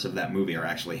parts of that movie are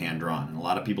actually hand drawn, and a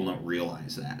lot of people don't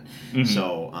realize that. Mm-hmm.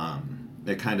 So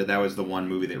that was the one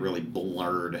movie that really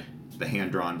blurred the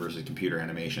hand drawn versus computer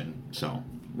animation. So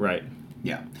right,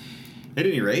 yeah. At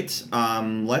any rate,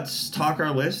 let's talk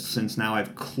our list, since now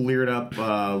I've cleared up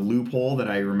a loophole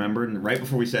that I remembered. And right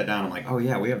before we sat down, I'm like, oh,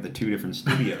 yeah, we have the two different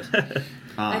studios.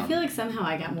 I feel like somehow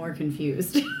I got more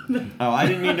confused. I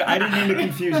didn't mean to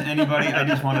confuse anybody. I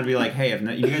just wanted to be like, hey, if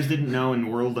you guys didn't know, in the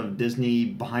world of Disney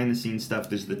behind-the-scenes stuff,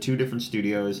 there's the two different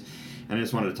studios, and I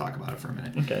just wanted to talk about it for a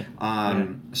minute. Okay.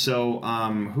 So,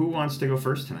 who wants to go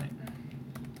first tonight?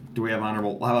 Do we have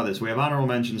honorable... How about this? We have honorable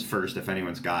mentions first, if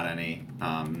anyone's got any.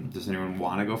 Does anyone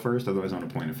want to go first? Otherwise, I'm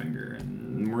going to point a finger.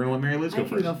 And we're going to let Mary Liz go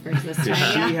first. I can go first this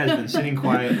time. She has been sitting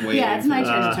quiet, waiting. Yeah, it's my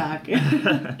turn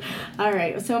to talk. All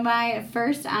right, so my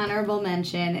first honorable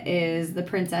mention is The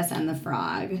Princess and the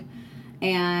Frog.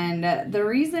 And the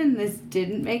reason this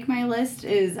didn't make my list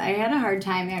is I had a hard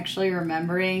time actually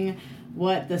remembering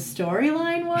what the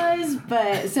storyline was,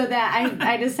 but so that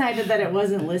I decided that it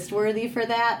wasn't list worthy for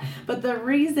that. But the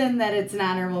reason that it's an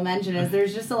honorable mention is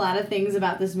there's just a lot of things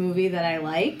about this movie that I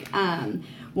like.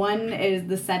 One is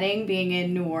the setting being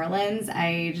in New Orleans.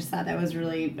 I just thought that was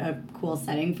really a cool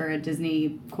setting for a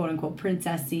Disney quote-unquote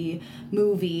princessy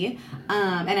movie.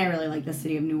 And I really like the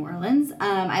city of New Orleans.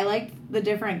 I liked the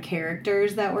different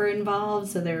characters that were involved.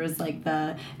 So there was like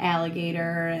the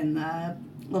alligator and the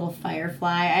little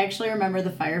firefly. I actually remember the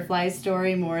firefly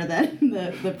story more than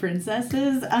the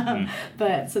princesses.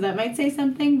 But so that might say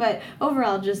something. But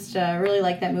overall, just really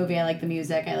like that movie. I like the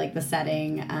music. I like the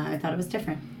setting. I thought it was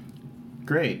different.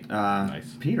 Great.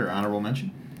 Nice. Peter, honorable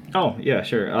mention? Oh, yeah,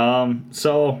 sure.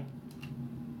 So,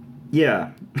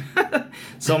 yeah.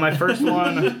 So my first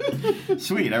one...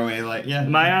 Sweet. Are we like, yeah.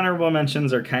 My honorable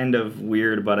mentions are kind of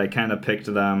weird, but I kind of picked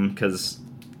them because...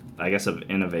 I guess of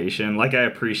innovation. Like, I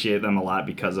appreciate them a lot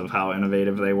because of how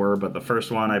innovative they were, but the first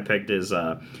one I picked is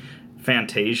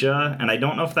Fantasia, and I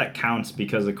don't know if that counts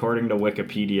because according to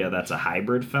Wikipedia, that's a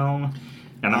hybrid film,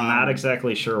 and I'm not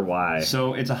exactly sure why.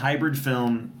 So it's a hybrid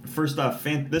film. First off,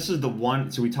 this is the one,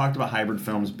 so we talked about hybrid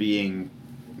films being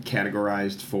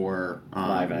categorized for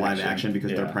live action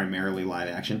because they're primarily live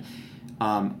action.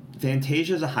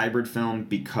 Fantasia is a hybrid film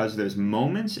because there's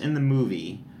moments in the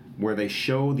movie where they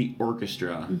show the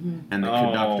orchestra and the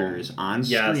conductors on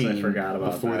screen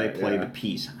before they play the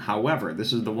piece. However,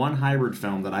 this is the one hybrid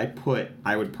film that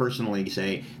I would personally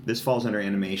say this falls under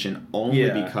animation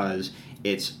only because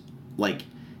it's like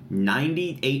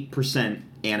 98%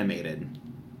 animated.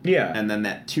 Yeah. And then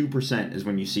that 2% is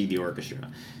when you see the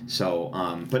orchestra. So,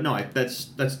 but no, that's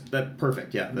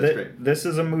perfect. Yeah, that's great. This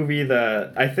is a movie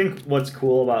that I think what's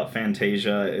cool about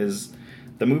Fantasia is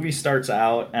the movie starts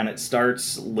out and it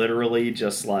starts literally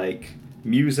just like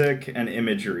music and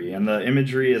imagery, and the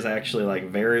imagery is actually like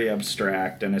very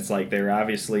abstract, and it's like they're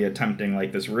obviously attempting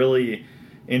like this really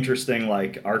interesting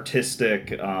like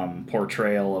artistic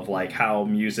portrayal of like how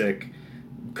music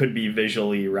could be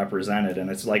visually represented,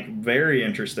 and it's like very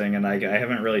interesting, and I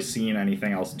haven't really seen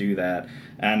anything else do that.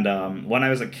 And when I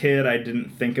was a kid I didn't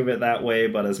think of it that way,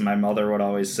 but as my mother would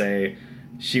always say,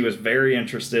 she was very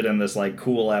interested in this like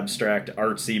cool abstract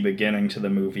artsy beginning to the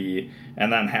movie,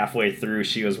 and then halfway through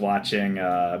she was watching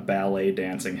ballet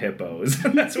dancing hippos.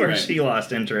 That's where she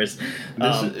lost interest.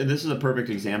 This is a perfect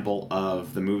example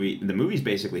of the movie. The movie's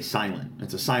basically silent.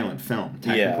 It's a silent film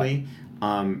technically.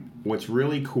 What's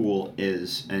really cool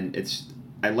is, and it's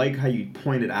I like how you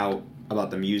pointed out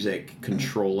about the music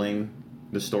controlling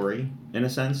the story, in a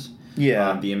sense.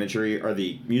 Yeah. The imagery, or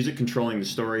the music controlling the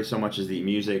story so much as the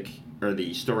music, or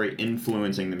the story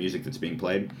influencing the music that's being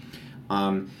played.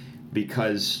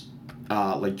 Because,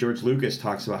 like George Lucas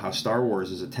talks about how Star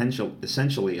Wars is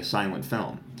essentially a silent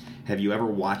film. Have you ever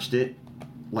watched it,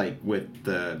 like, with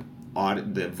the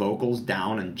vocals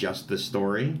down and just the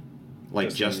story?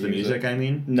 Like, just the music, I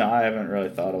mean? No, I haven't really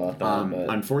thought about that.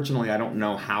 But Unfortunately, I don't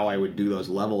know how I would do those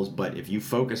levels, but if you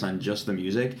focus on just the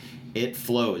music, it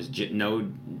flows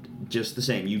just the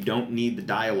same. You don't need the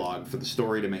dialogue for the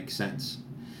story to make sense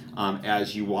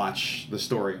as you watch the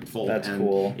story unfold. That's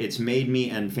cool. It's made me,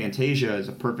 and Fantasia is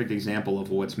a perfect example of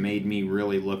what's made me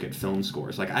really look at film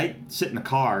scores. Like, I sit in the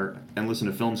car and listen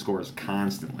to film scores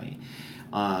constantly.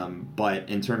 But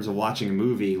in terms of watching a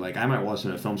movie, like, I might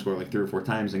listen to a film score like 3 or 4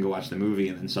 times and go watch the movie,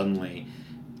 and then suddenly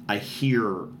I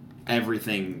hear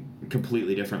everything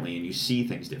completely differently, and you see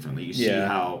things differently. You see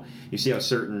how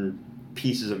certain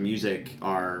pieces of music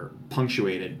are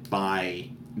punctuated by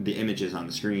the images on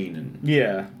the screen, and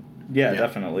yeah,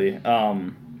 definitely.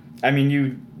 I mean,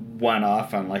 you went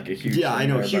off on like a huge I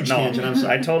know, huge tangent. I'm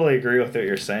sorry. I totally agree with what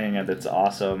you're saying, and it's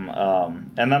awesome.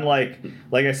 And then like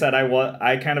I said,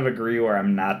 I kind of agree where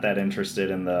I'm not that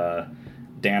interested in the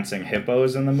dancing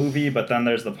hippos in the movie, but then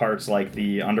there's the parts like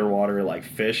the underwater like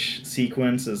fish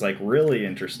sequence is like really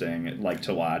interesting, like,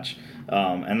 to watch.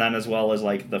 And then as well as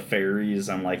like the fairies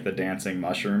and like the dancing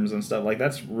mushrooms and stuff, like,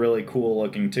 that's really cool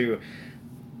looking too.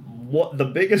 What the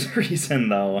biggest reason,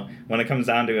 though, when it comes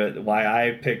down to it, why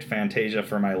I picked Fantasia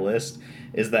for my list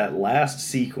is that last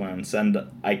sequence, and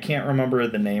I can't remember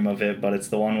the name of it, but it's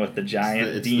the one with the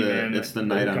giant demon. It's the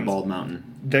night on Bald Mountain.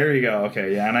 There you go.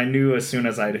 Okay, yeah, and I knew as soon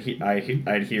as I'd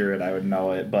hear it, I would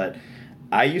know it. But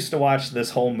I used to watch this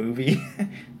whole movie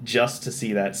just to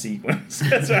see that sequence.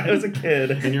 That's when I was a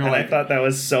kid, and I thought that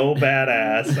was so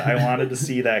badass. I wanted to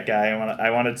see that guy.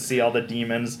 I wanted to see all the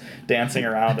demons dancing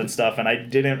around and stuff, and I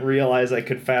didn't realize I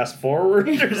could fast forward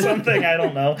or something. I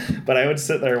don't know, but I would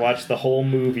sit there and watch the whole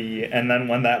movie, and then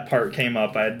when that part came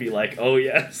up, I'd be like, "Oh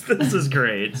yes, this is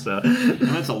great." So and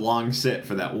that's a long sit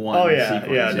for that one. Oh yeah,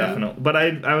 sequence, definitely. But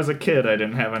I was a kid. I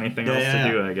didn't have anything else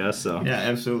to do, I guess. So yeah,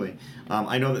 absolutely.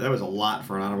 I know that was a lot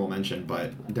for an honorable mention,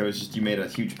 but there was just, you made a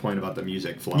huge point about the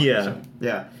music flowing. Yeah. So,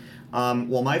 yeah.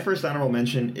 Well, my first honorable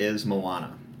mention is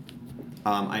Moana.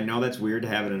 I know that's weird to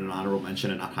have it in an honorable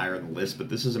mention and not higher on the list, but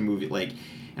this is a movie, like,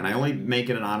 and I only make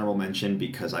it an honorable mention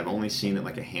because I've only seen it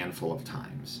like a handful of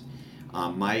times.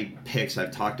 My picks,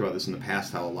 I've talked about this in the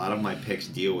past, how a lot of my picks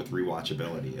deal with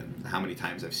rewatchability and how many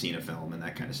times I've seen a film and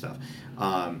that kind of stuff.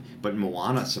 But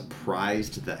Moana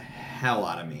surprised the hell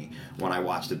out of me when I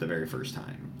watched it the very first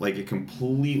time. Like, it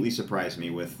completely surprised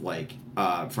me with, like,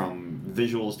 from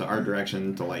visuals to art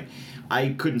direction to, like,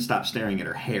 I couldn't stop staring at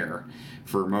her hair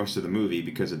for most of the movie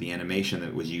because of the animation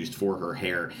that was used for her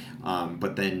hair.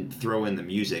 But then throw in the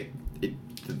music.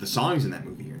 The songs in that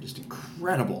movie are just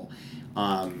incredible.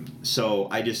 So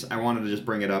I wanted to just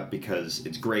bring it up because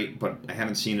it's great, but I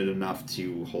haven't seen it enough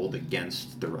to hold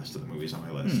against the rest of the movies on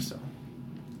my list. So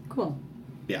cool.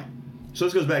 Yeah. So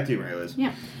this goes back to you, Mary Liz.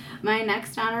 Yeah. My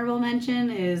next honorable mention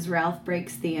is Ralph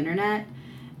Breaks the Internet.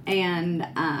 And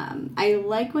I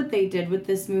like what they did with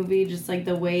this movie, just like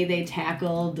the way they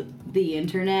tackled the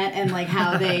internet and like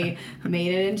how they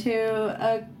made it into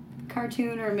a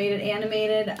cartoon or made it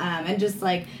animated, and just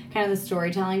like kind of the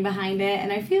storytelling behind it.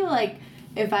 And I feel like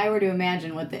if I were to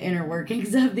imagine what the inner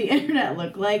workings of the internet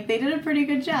look like, they did a pretty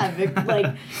good job,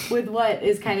 like with what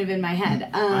is kind of in my head.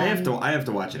 I have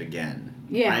to watch it again.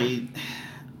 Yeah.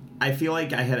 I feel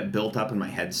like I had it built up in my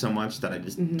head so much that I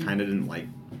just kind of didn't like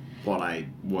what I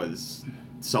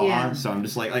saw. Yeah. So I'm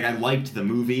just like I liked the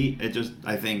movie. It just,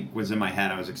 I think, was in my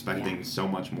head. I was expecting so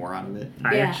much more out of it.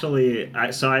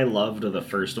 I loved the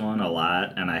first one a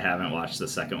lot, and I haven't watched the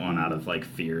second one out of like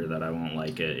fear that I won't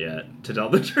like it yet, to tell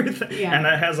the truth. Yeah. And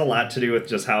that has a lot to do with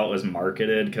just how it was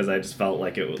marketed, because I just felt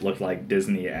like it looked like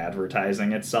Disney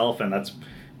advertising itself, and that's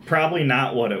probably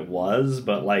not what it was,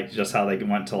 but like just how they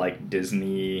went to like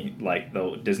Disney, like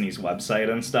the Disney's website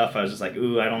and stuff. I was just like,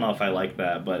 ooh, I don't know if I like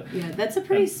that, but yeah, that's a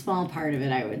pretty small part of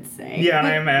it, I would say. Yeah, and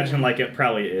I imagine like it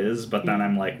probably is, but then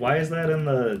I'm like, why is that in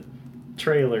the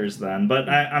trailers then? But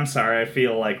I'm sorry, I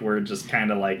feel like we're just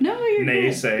kind of like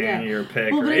naysaying your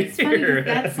pick. Well, but right it's funny, here.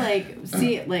 that's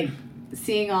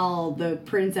seeing all the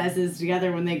princesses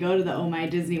together when they go to the Oh My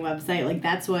Disney website, like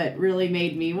that's what really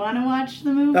made me want to watch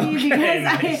the movie,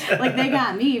 because they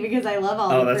got me because I love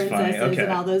all the princesses and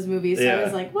all those movies. So I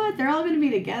was like, what? They're all going to be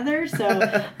together? So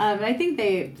I think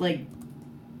they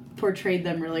portrayed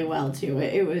them really well too.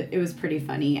 It was pretty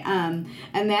funny. And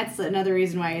that's another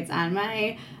reason why it's on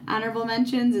my honorable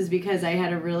mentions, is because I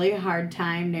had a really hard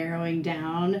time narrowing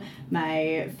down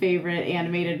my favorite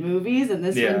animated movies, and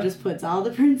this one just puts all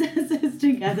the princesses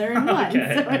together in one.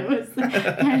 Okay. So it was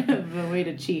kind of a way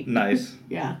to cheat. Nice.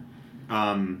 Yeah.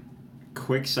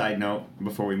 Quick side note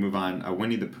before we move on: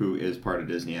 Winnie the Pooh is part of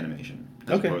Disney Animation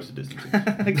as Okay. opposed to Disney.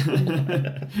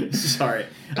 Sorry,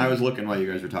 I was looking while you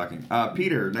guys were talking.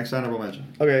 Peter, next honorable mention.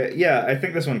 Okay, yeah, I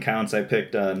think this one counts. I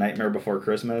picked Nightmare Before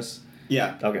Christmas.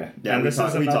 Yeah. Okay. Yeah, and we this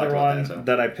talked- is we talked another about one that, so.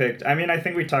 that I picked. I mean, I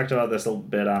think we talked about this a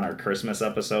bit on our Christmas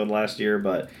episode last year,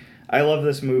 but I love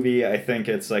this movie. I think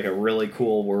it's like a really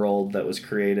cool world that was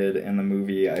created in the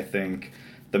movie. I think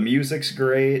the music's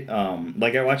great.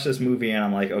 Like, I watched this movie and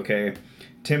I'm like, okay,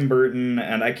 Tim Burton,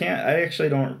 and I actually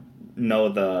don't know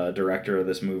the director of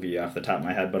this movie off the top of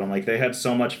my head, but I'm like, they had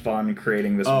so much fun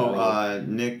creating this world.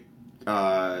 Nick.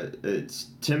 It's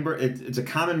Tim Burton. It's a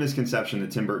common misconception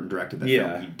that Tim Burton directed that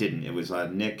film. He didn't. It was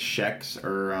Nick Schex,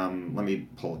 or let me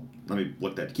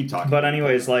look that. Keep talking. But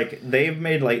anyways, like, they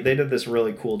did this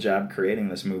really cool job creating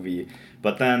this movie.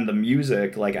 But then the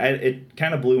music, like, it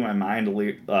kind of blew my mind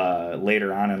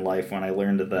later on in life when I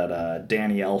learned that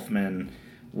Danny Elfman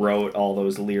wrote all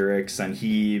those lyrics and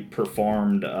he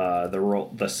performed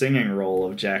the singing role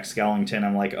of Jack Skellington.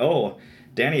 I'm like, oh,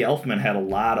 Danny Elfman had a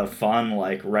lot of fun,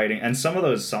 like, writing, and some of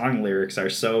those song lyrics are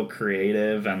so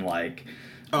creative and like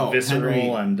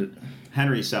visceral.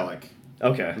 Henry Selick.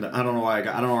 Okay. I don't know where I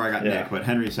got Nick, but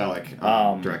Henry Selick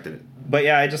directed it. But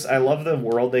yeah, I love the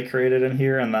world they created in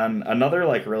here. And then another,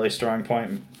 like, really strong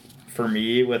point for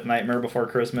me with Nightmare Before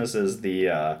Christmas is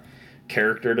the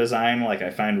character design. Like, I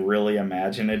find really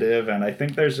imaginative, and I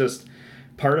think there's just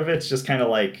part of it's just kind of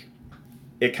like,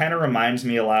 it kind of reminds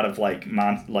me a lot of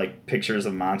like pictures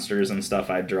of monsters and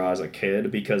stuff I'd draw as a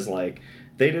kid, because like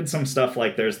they did some stuff,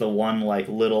 like there's the one like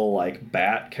little like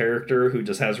bat character who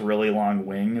just has really long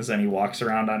wings and he walks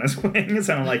around on his wings,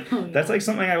 and I'm like, that's like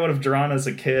something I would have drawn as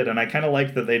a kid, and I kind of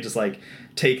like that they just like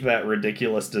take that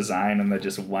ridiculous design and they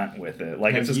just went with it.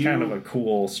 Like, it's just kind of a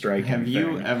cool, striking thing. Have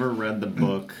you ever read the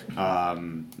book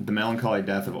The Melancholy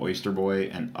Death of Oyster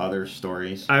Boy and Other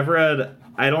Stories? I've read.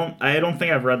 I don't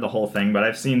think I've read the whole thing, but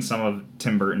I've seen some of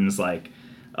Tim Burton's like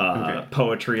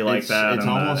poetry like that, it's and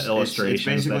almost, the illustrations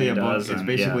it's basically that he a book. does. It's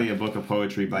basically a book of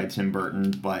poetry by Tim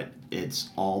Burton, but it's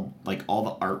all the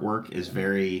artwork is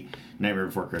very Nightmare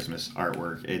Before Christmas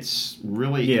artwork. It's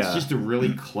really it's just a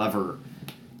really clever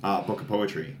book of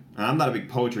poetry. And I'm not a big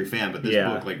poetry fan, but this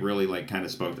book like really like kind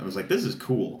of spoke. I was like, this is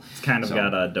cool. It's kind of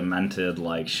got a demented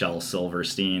like Shel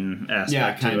Silverstein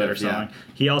aspect to it or something.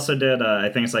 Yeah. He also did I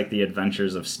think it's like The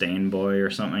Adventures of Stain Boy or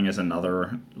something is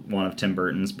another one of Tim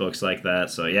Burton's books like that.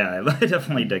 So yeah, I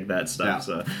definitely dig that stuff.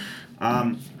 Yeah. So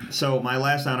so my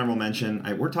last honorable mention,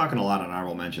 we're talking a lot on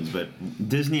honorable mentions, but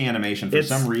Disney Animation, for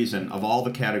some reason, of all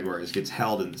the categories, gets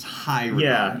held in this high regard.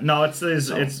 Yeah, no,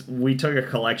 it's we took a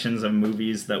collections of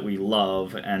movies that we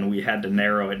love, and we had to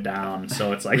narrow it down,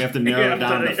 so it's like... we have to narrow it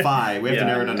down to 5. We have to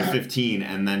narrow it down to 15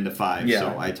 and then to 5,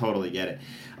 so I totally get it.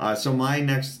 So my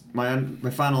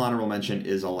final honorable mention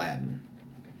is Aladdin.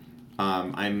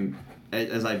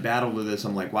 As I battled with this,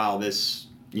 I'm like, wow, this,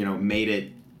 made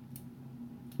it...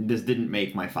 This didn't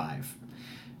make my 5.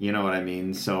 You know what I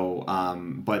mean? So,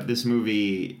 but this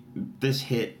movie, this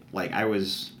hit, like, I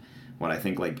was, I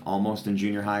think, like, almost in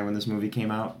junior high when this movie came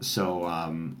out. So,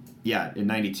 in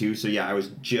 92. So, I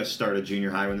was just started junior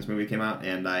high when this movie came out.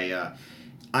 And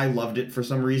I loved it for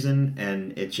some reason.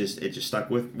 And it just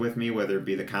stuck with me, whether it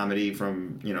be the comedy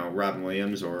from, Robin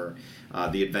Williams or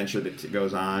the adventure that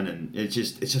goes on. And it's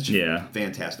such a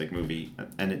fantastic movie.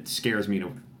 And it scares me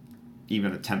to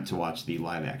even attempt to watch the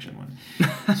live action one.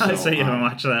 So you haven't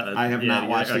watched that? I have not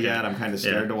watched it yet. I'm kind of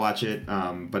scared to watch it,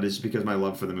 but it's because of my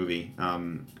love for the movie.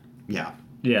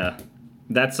 Yeah.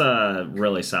 That's a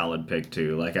really solid pick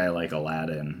too. Like, I like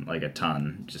Aladdin like a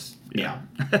ton. Just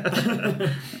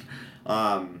I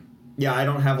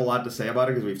don't have a lot to say about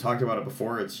it because we've talked about it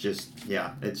before. It's just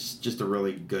a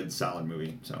really good, solid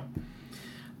movie. So,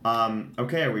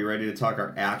 okay, are we ready to talk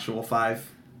our actual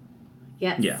 5?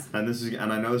 Yes. Yeah.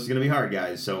 And I know this is going to be hard,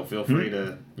 guys. So feel free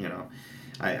to,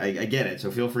 I get it.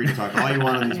 So feel free to talk all you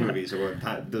want on these movies.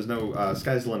 There's no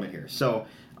sky's the limit here. So,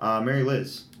 Mary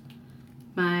Liz,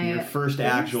 your first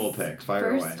actual pick.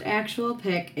 Fire away. First actual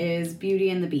pick is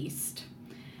Beauty and the Beast,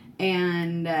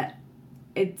 and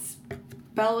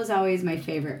Belle was always my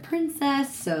favorite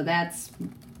princess, so that's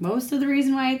most of the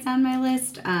reason why it's on my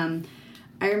list.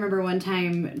 I remember one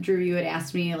time, Drew, you had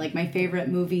asked me, like, my favorite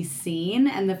movie scene,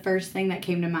 and the first thing that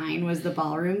came to mind was the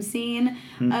ballroom scene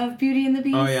of Beauty and the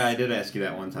Beast. Oh, yeah, I did ask you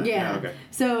that one time. Yeah. Okay.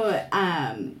 So,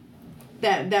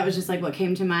 that was just, like, what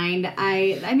came to mind.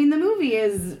 I mean, the movie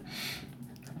is,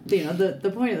 you know,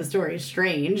 the point of the story is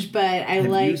strange, but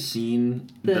Have you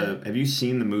seen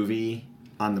the movie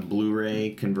on the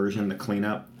Blu-ray conversion, the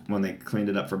cleanup, when they cleaned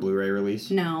it up for Blu-ray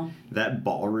release? No. That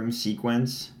ballroom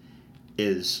sequence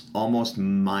is almost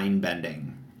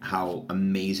mind-bending how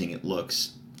amazing it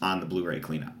looks on the Blu-ray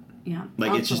cleanup. Yeah.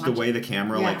 Like, it's just the way the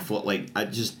camera, yeah.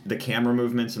 just the camera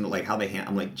movements and, like, how they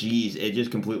I'm like, geez, it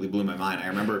just completely blew my mind. I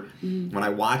remember when I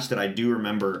watched it, I do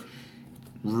remember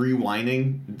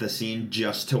rewinding the scene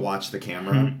just to watch the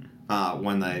camera. I'm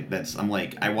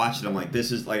like, I watched it, I'm like,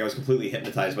 this is, like, I was completely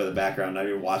hypnotized by the background. Not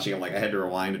even watching, I'm like, I had to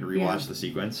rewind and rewatch the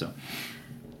sequence, so.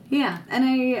 Yeah, and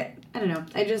I don't know,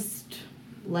 I just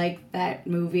like that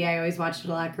movie. I always watched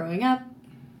it a lot growing up.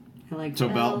 I like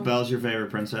Belle's your favorite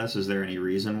princess. Is there any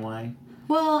reason why?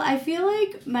 Well, I feel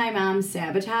like my mom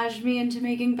sabotaged me into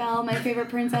making Belle my favorite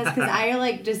princess because I,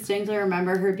 like, distinctly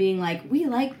remember her being like, we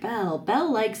like Belle.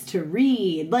 Belle likes to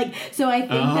read. Like, so I think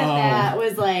that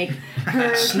was, like,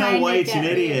 her Snow White's an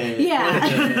idiot.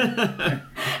 Yeah.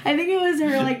 I think it was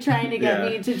her, like, trying to get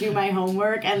me to do my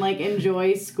homework and, like,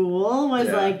 enjoy school was,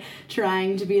 like,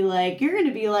 trying to be like, you're going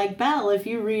to be like Belle if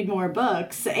you read more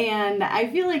books. And I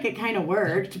feel like it kind of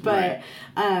worked. But,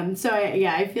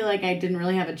 I feel like I didn't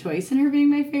really have a choice in her being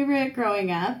my favorite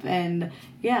growing up. And,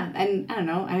 yeah, and I don't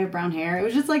know, I have brown hair. It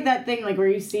was just like that thing, like, where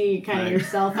you see kind of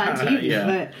yourself on TV.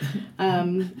 But,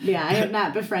 I have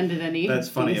not befriended any. That's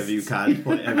funny. Have you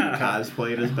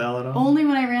cosplayed as Belle at all? Only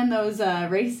when I ran those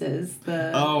races.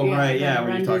 When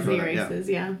you talked Disney about races,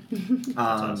 yeah. That's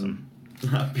awesome.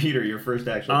 Peter, your first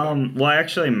actual well, I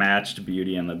actually matched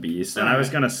Beauty and the Beast, and I was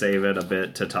going to save it a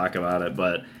bit to talk about it,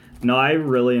 but no, I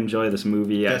really enjoy this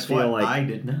movie. Guess I feel what? like I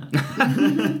did not.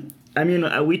 I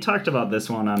mean, we talked about this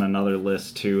one on another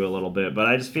list too a little bit, but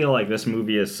I just feel like this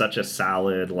movie is such a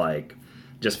solid, like,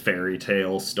 just fairy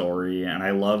tale story, and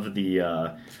I love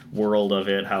the world of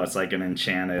it, how it's like an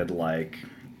enchanted, like,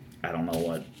 I don't know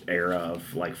what era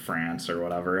of, like, France or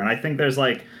whatever, and I think there's,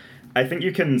 like, I think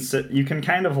you can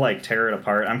kind of, like, tear it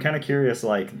apart. I'm kind of curious,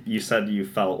 like, you said you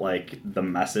felt like the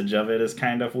message of it is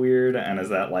kind of weird, and is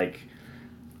that, like,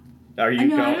 are you I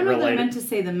don't know related? that I meant to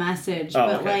say the message,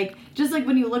 but, like, just, like,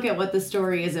 when you look at what the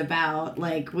story is about,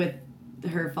 like, with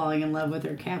her falling in love with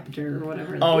her captor or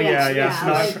whatever. Oh,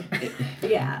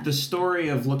 yeah. The story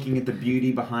of looking at the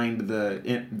beauty behind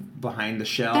the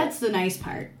shell. That's the nice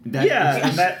part.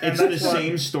 It's the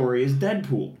same story as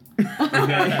Deadpool.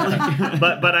 Okay.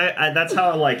 but I that's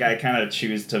how, like, I kind of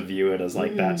choose to view it as,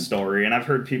 like, that story. And I've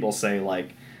heard people say,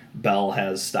 like, Belle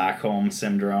has Stockholm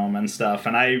syndrome and stuff,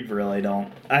 and I really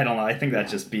don't. I don't know. I think that's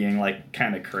just being, like,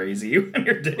 kind of crazy when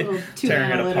you're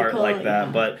tearing it apart like that.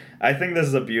 Yeah. But I think this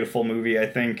is a beautiful movie. I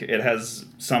think it has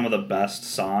some of the best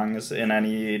songs in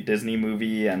any Disney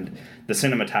movie, and the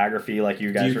cinematography, like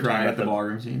you guys were talking about, the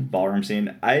ballroom scene. Ballroom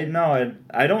scene. I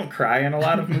don't cry in a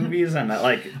lot of movies, and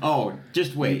Oh,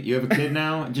 just wait. You have a kid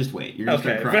now. Just wait. You're gonna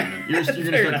start crying. You're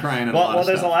gonna start crying at a lot of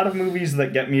there's stuff. a lot of movies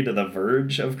that get me to the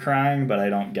verge of crying, but I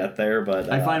don't get there. But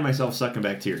I find myself sucking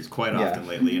back tears quite often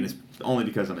lately, and it's only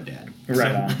because I'm a dad.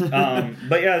 Right on.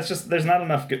 But yeah, it's just there's not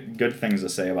enough good things to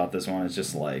say about this one. It's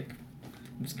just like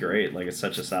it's great. Like, it's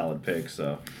such a solid pick.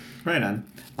 So. Right on.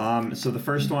 So the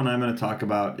first one I'm going to talk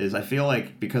about is I feel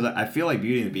like Beauty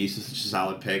and the Beast is such a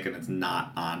solid pick and it's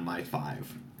not on my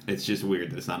 5. It's just weird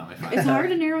that it's not on my 5. It's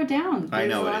hard to narrow it down. I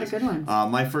know There's a lot of good ones.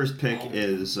 My first pick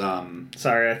is...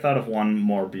 Sorry, I thought of one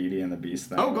more Beauty and the Beast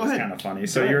thing. Oh, go ahead. It's kind of funny.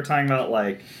 So you were talking about,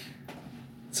 like...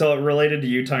 So it related to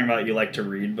you talking about you like to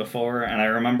read before, and I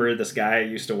remember this guy I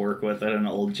used to work with at an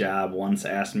old job once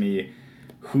asked me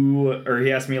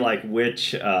he asked me, like,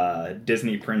 which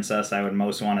Disney princess I would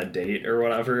most want to date or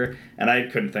whatever, and I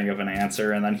couldn't think of an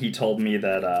answer, and then he told me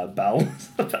that Belle was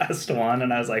the best one,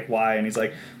 and I was like, why? And he's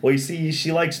like, well, you see,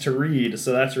 she likes to read,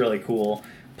 so that's really cool.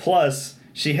 Plus,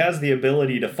 she has the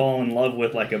ability to fall in love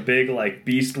with, like, a big, like,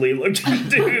 beastly looking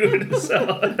dude.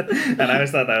 So, and I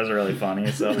just thought that was really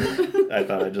funny, so I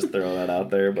thought I'd just throw that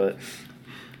out there, but...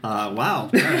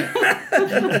 Wow. All right.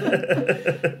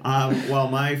 Well,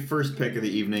 my first pick of the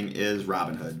evening is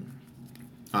Robin Hood.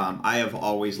 I have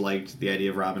always liked the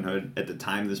idea of Robin Hood. At the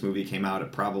time this movie came out,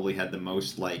 it probably had the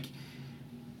most, like,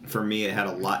 for me, it had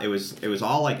a lot. It was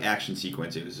all, like, action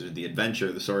sequence. It was the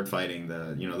adventure, the sword fighting,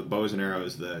 the bows and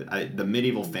arrows, the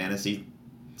medieval fantasy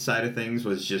side of things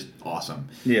was just awesome.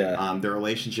 Yeah. The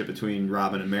relationship between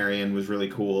Robin and Marion was really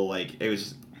cool. Like, it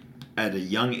was at a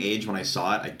young age when I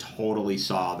saw it, I totally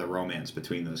saw the romance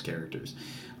between those characters.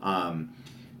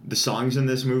 The songs in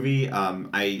this movie,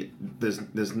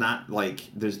 there's not like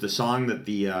there's the song that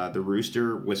the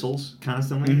rooster whistles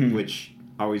constantly, which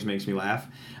always makes me laugh.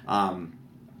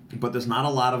 But there's not a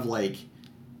lot of like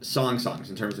songs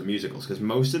in terms of musicals, because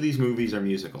most of these movies are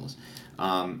musicals.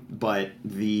 But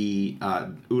the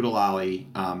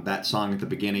Oodalali, that song at the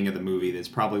beginning of the movie, that's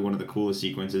probably one of the coolest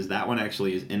sequences. That one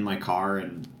actually is in my car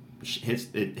and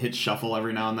hits shuffle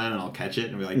every now and then, and I'll catch it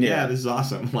and be like, yeah, this is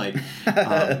awesome. Like,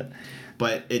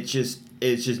 but it's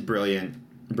just brilliant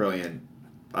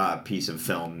piece of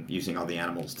film, using all the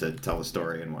animals to tell a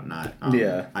story and whatnot.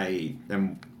 I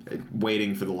am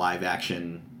waiting for the live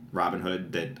action Robin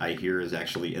Hood that I hear is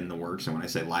actually in the works, and when I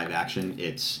say live action,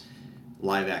 it's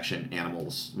live action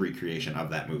animals recreation of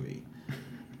that movie.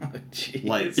 Oh, jeez.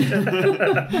 Like, so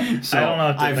I don't know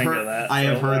what to think of that. I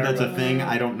have heard that's a thing.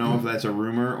 I don't know if that's a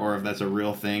rumor or if that's a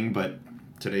real thing, but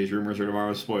today's rumors are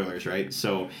tomorrow's spoilers, right?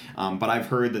 So, but I've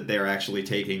heard that they're actually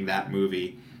taking that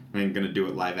movie and going to do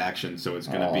it live action, so it's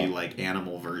going to be like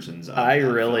animal versions of I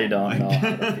that really film. don't know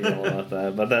how to feel about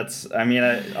that, but that's, I mean,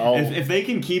 I'll if they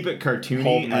can keep it cartoony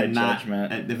hold my and not,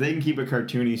 judgment. if they can keep it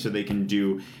cartoony so they can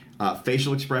do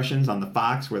facial expressions on the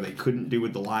fox where they couldn't do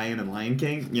with the lion and Lion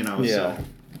King, Yeah. so.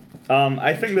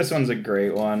 I think this one's a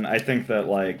great one. I think that,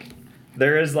 like,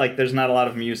 there's not a lot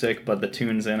of music, but the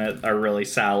tunes in it are really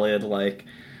solid. Like,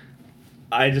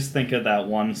 I just think of that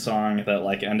one song that,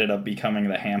 like, ended up becoming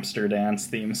the Hamster Dance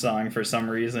theme song for some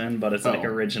reason, but it's, like,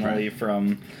 originally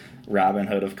from Robin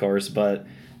Hood, of course. But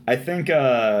I think,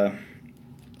 another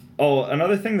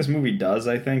thing this movie does,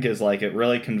 I think, is, like, it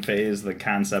really conveys the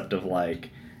concept of,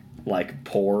 like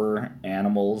poor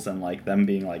animals and like them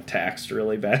being like taxed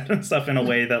really bad and stuff in a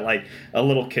way that like a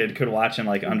little kid could watch and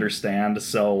like understand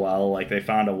so well. Like they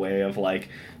found a way of like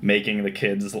making the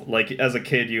kids, like as a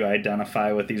kid you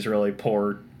identify with these really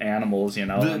poor animals,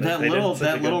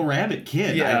 that little rabbit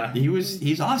kid,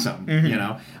 he's awesome.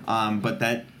 But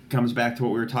that comes back to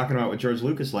what we were talking about with George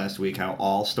Lucas last week, how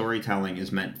all storytelling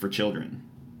is meant for children.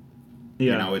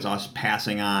 Yeah. It's us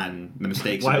passing on the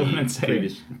mistakes Well, of I the wouldn't say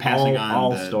previous... Passing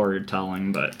all on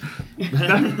storytelling, but...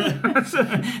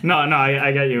 No,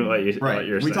 I get you what you're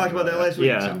saying. We talked about that last week.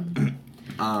 Yeah.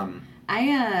 So.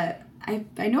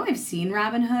 I know I've seen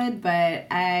Robin Hood, but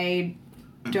I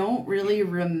don't really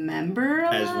remember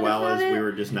a as lot well about as it. we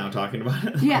were just now talking about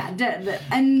it. Yeah,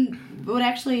 and what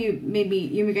actually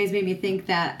you guys made me think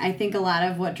that I think a lot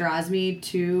of what draws me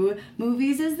to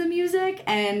movies is the music,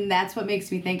 and that's what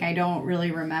makes me think I don't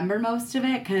really remember most of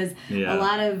it, because a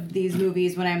lot of these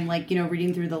movies, when I'm like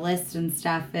reading through the list and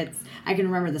stuff, I can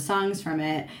remember the songs from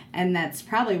it, and that's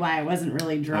probably why I wasn't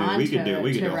really drawn we could do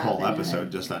a whole Robin episode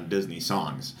Hood. just on Disney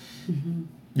songs. Mm-hmm.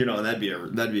 That'd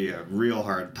be a real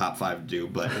hard top 5 to do,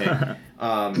 but hey.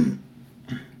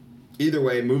 Either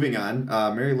way, moving on.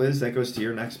 Mary Liz, that goes to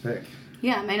your next pick.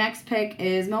 Yeah, my next pick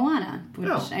is Moana, which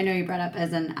I know you brought up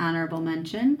as an honorable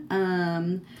mention.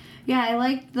 I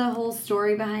liked the whole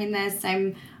story behind this.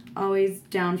 I'm always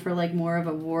down for like more of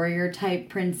a warrior type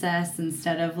princess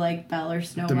instead of like Belle or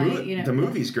Snow White. The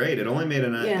movie's great. It only made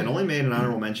an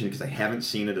honorable mention because I haven't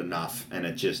seen it enough, and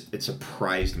it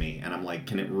surprised me. And I'm like,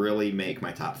 can it really make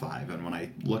my top 5? And when I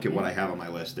look at what I have on my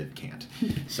list, it can't.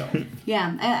 So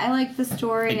yeah, I like the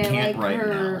story. I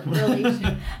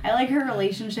like her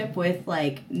relationship with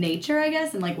like nature, I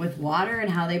guess, and like with water and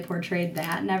how they portrayed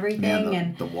that and everything.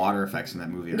 Man, the water effects in that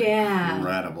movie are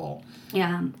incredible.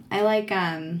 Yeah, I like.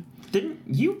 Didn't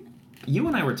you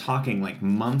and I were talking like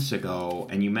months ago,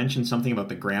 and you mentioned something about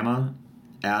the grandma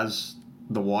as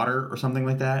the water or something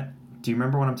like that? Do you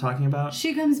remember what I'm talking about?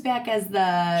 She comes back as the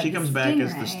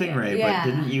stingray, but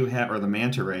didn't you have, or the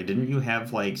manta ray? Didn't you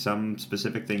have like some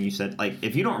specific thing you said? Like,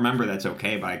 if you don't remember, that's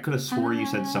okay. But I could have swore you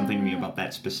said something to me about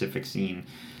that specific scene.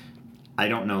 I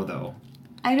don't know though.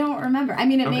 I don't remember. I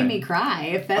mean, it made me cry,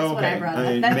 if that's what I brought up.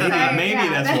 Maybe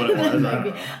that's what it was.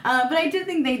 But I did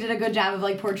think they did a good job of,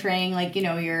 like, portraying, like,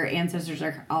 your ancestors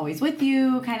are always with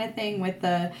you kind of thing with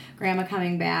the grandma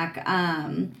coming back.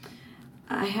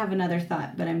 I have another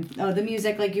thought, but the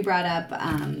music, like you brought up,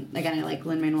 again, I like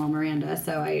Lin-Manuel Miranda,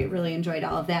 so I really enjoyed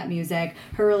all of that music.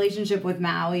 Her relationship with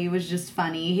Maui was just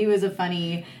funny. He was a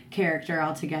funny character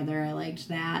altogether. I liked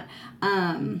that.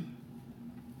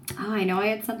 I know I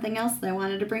had something else that I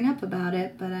wanted to bring up about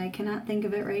it, but I cannot think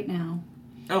of it right now.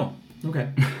 Oh, okay.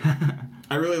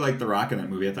 I really liked The Rock in that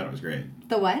movie. I thought it was great.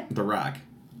 The what? The Rock.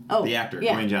 Oh, the actor,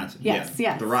 yeah. Dwayne Johnson. Yes,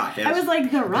 yeah. yes. The Rock. I was like,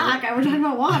 The Rock? I was talking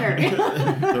about water.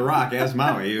 The Rock as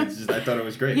Maui. I thought it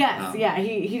was great. Yes, yeah.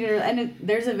 He did, and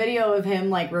there's a video of him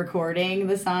like recording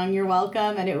the song "You're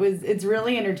Welcome," and it's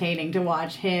really entertaining to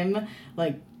watch him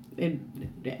like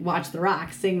watch The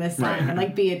Rock sing this song and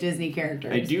like be a Disney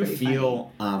character. I do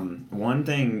feel one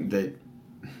thing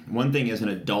as an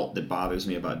adult that bothers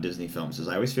me about Disney films is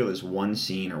I always feel there's one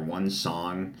scene or one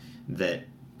song that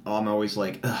I'm always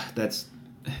like, ugh,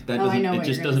 it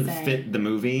just doesn't fit the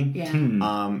movie. Yeah.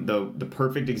 The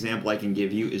perfect example I can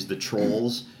give you is the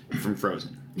Trolls from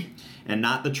Frozen. And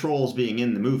not the Trolls being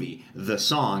in the movie, the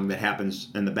song that happens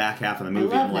in the back half of the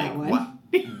movie. I love I'm like, what?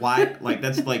 Why? Like,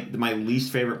 that's like my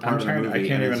least favorite part of the movie. I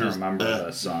can't even just, remember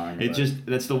the song.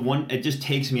 That's the one. It just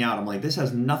takes me out. I'm like, this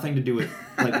has nothing to do with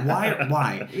like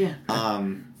why. Yeah.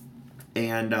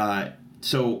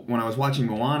 So when I was watching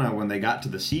Moana, when they got to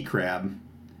the sea crab,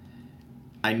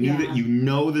 I knew that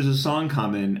there's a song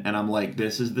coming, and I'm like,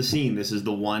 this is the scene. This is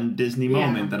the one Disney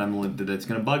moment that's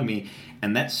gonna bug me,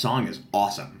 and that song is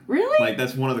awesome. Really? Like,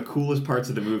 that's one of the coolest parts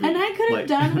of the movie. And I could have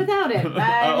done without it.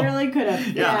 I really could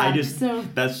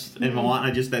have. That's in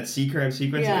Moana, just that sea crab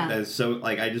sequence. Yeah. That's so,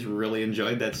 like, I just really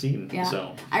enjoyed that scene. Yeah.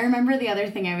 So I remember the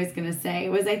other thing I was going to say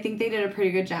was I think they did a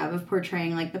pretty good job of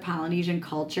portraying, like, the Polynesian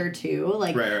culture, too.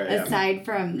 Like, aside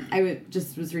from, I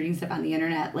was reading stuff on the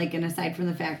internet, like, and aside from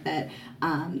the fact that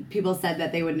people said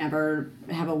that they would never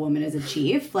have a woman as a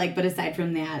chief, like, but aside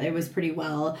from that, it was pretty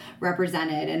well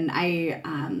represented. And I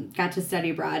got to study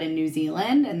abroad in New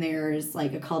Zealand, and there's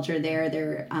like a culture there.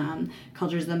 Their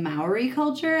culture's the Maori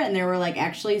culture, and there were like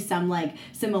actually some like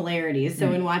similarities.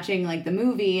 So in watching like the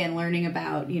movie and learning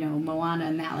about Moana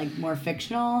and that like more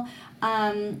fictional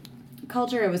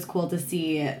culture, it was cool to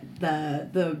see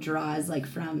the draws like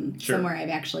from somewhere I've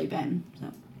actually been.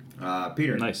 So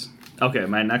Peter, nice. Okay,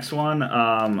 my next one,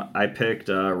 I picked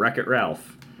Wreck-It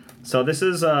Ralph. So this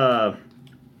was a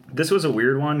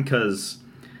weird one because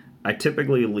I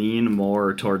typically lean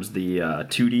more towards the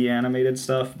 2D animated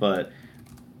stuff, but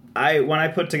when I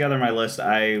put together my list,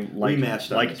 I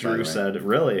like Drew said,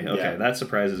 really? Okay, that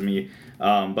surprises me.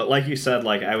 But like you said,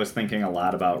 like I was thinking a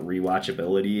lot about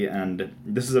rewatchability, and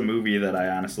this is a movie that I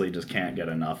honestly just can't get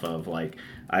enough of. Like,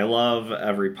 I love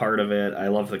every part of it. I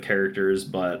love the characters,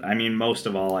 but I mean, most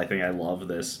of all, I think I love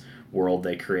this world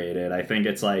they created. I think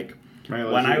it's like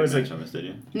when I was did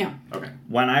you? No. Okay.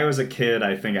 When I was a kid,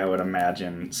 I think I would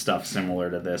imagine stuff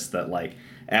similar to this, that like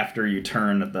after you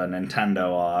turn the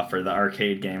Nintendo off or the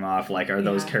arcade game off, like are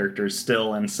those characters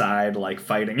still inside like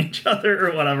fighting each other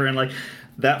or whatever? And like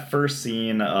that first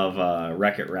scene of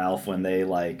Wreck-It Ralph when they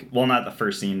not the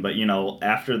first scene, but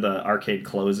after the arcade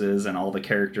closes and all the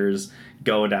characters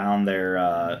go down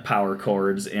their power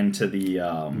cords into the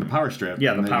power strip.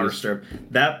 Yeah, the power strip.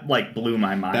 That blew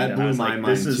my mind. That blew my mind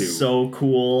too. This is so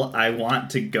cool. I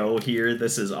want to go here.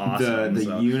 This is awesome.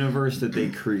 The universe that they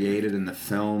created in the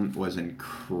film was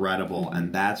incredible,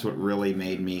 and that's what really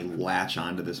made me latch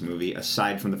onto this movie.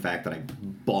 Aside from the fact that I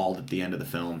bawled at the end of the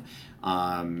film.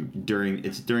 During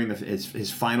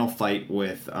his final fight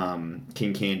with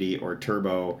King Candy or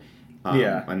Turbo,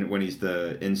 when he's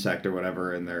the insect or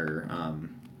whatever, and they're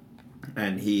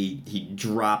and he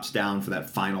drops down for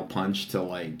that final punch to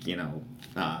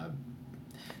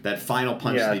that final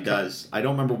punch that he does. I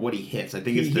don't remember what he hits. I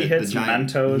think he hits the giant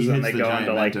Mentos, and they go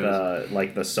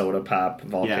into the soda pop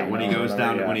volcano. Yeah, when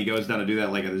he goes down to do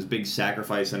that, like this big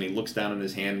sacrifice, and he looks down in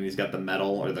his hand, and he's got the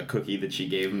medal or the cookie that she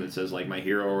gave him that says like my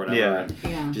hero or whatever. Yeah.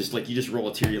 And just like you just roll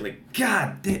a tear. You're like,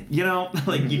 God,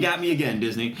 like you got me again,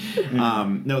 Disney.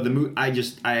 No, the movie.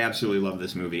 I absolutely love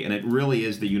this movie, and it really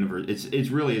is the universe. It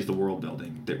really is the world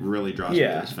building that really draws me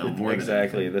to this film. More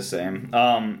exactly the same.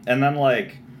 And then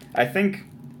I think.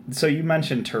 So you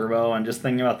mentioned Turbo, and just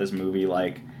thinking about this movie,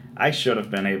 I should have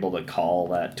been able to call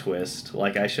that twist.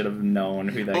 I should have known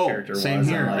who that character was. Same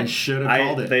here. I should have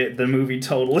called it. The movie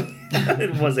totally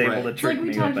was able to trick me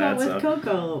with that. Like we talked about with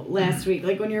Coco last week.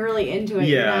 Like when you're really into it,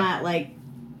 you're not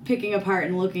picking apart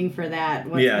and looking for that.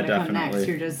 What's going to come next?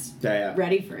 You're just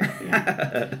ready for it.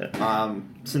 Yeah.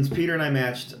 Since Peter and I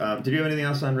matched, did you have anything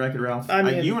else on Wreck-It Ralph?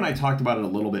 You and I talked about it a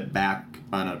little bit back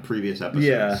on a previous episode.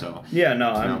 Yeah. So. Yeah. No,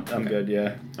 I'm good.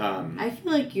 Yeah. I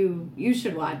feel like you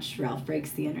should watch Ralph Breaks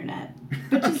the Internet.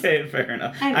 Okay, fair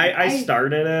enough. I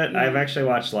started it. Yeah. I've actually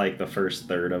watched the first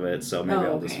third of it, so maybe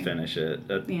I'll just finish it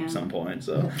at some point.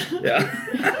 So yeah.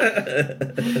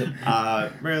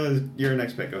 Marilyn, your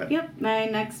next pick. Go ahead. Yep, my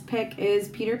next pick is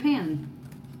Peter Pan.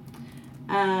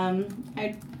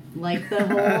 I like the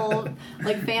whole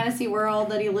fantasy world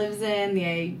that he lives in, the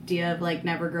idea of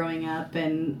never growing up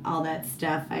and all that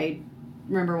stuff. I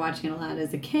remember watching it a lot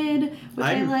as a kid, which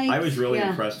I liked. I was really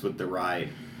impressed with the ride.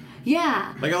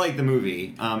 Yeah. Like, I like the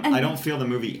movie. I don't feel the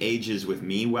movie ages with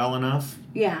me well enough.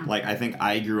 Yeah. Like, I think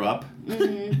I grew up,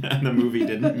 and the movie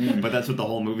didn't. But that's what the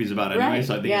whole movie's about anyway, Right.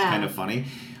 so I think it's kind of funny.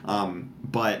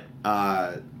 But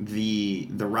the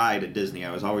ride at Disney,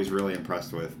 I was always really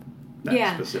impressed with.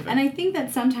 That specific. And I think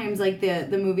that sometimes, like, the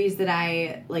movies that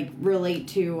I, like, relate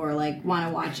to or, like, want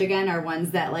to watch again are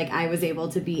ones that, like, I was able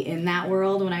to be in that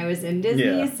world when I was in Disney.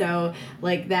 Yeah. So,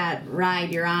 like, that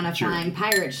ride, you're on a flying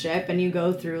pirate ship and you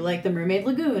go through, like, the Mermaid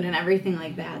Lagoon and everything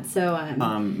like that. So,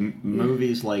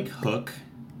 movies like Hook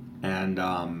and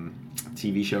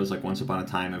TV shows like Once Upon a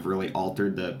Time have really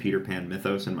altered the Peter Pan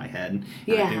mythos in my head.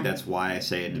 And I think that's why I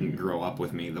say it didn't grow up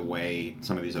with me the way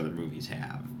some of these other movies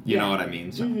have. You know what I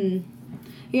mean? So.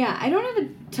 Yeah, I don't have a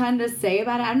ton to say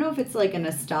about it. I don't know if it's like a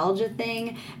nostalgia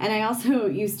thing. And I also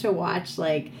used to watch,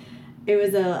 like, it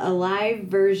was a live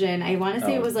version. I want to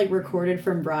say it was, like, recorded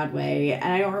from Broadway.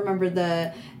 And I don't remember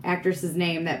the actress's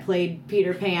name that played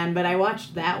Peter Pan, but I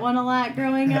watched that one a lot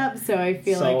growing up. So I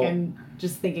feel like I'm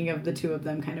just thinking of the two of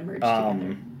them kind of merged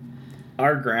together.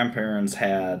 Our grandparents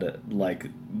had, like,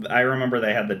 I remember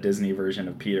they had the Disney version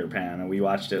of Peter Pan, and we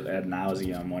watched it ad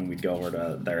nauseum when we'd go over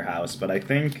to their house. But I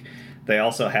think they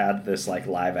also had this, like,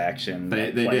 live action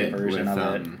version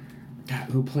of it. God,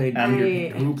 who played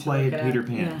Peter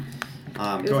Pan?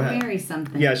 Yeah. It go was ahead. Mary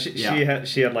something. Yeah,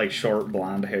 she had like short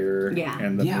blonde hair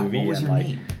in the movie. What was and her like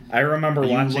name? I remember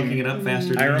watching looking it up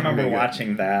faster. I remember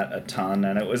watching that a ton,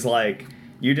 and it was like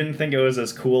you didn't think it was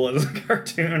as cool as a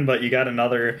cartoon, but you got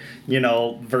another,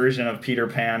 version of Peter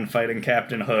Pan fighting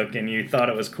Captain Hook, and you thought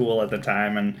it was cool at the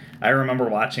time. And I remember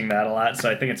watching that a lot,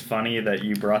 so I think it's funny that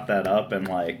you brought that up, and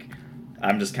like,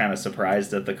 I'm just kind of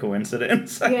surprised at the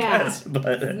coincidence, I guess.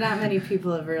 But not many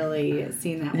people have really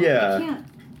seen that one. Yeah.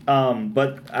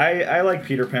 But I like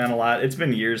Peter Pan a lot. It's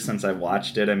been years since I've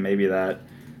watched it, and maybe that,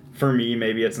 for me,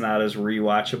 maybe it's not as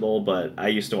rewatchable, but I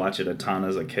used to watch it a ton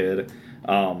as a kid.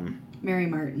 Mary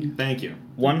Martin. Thank you.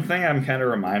 One thing I'm kind of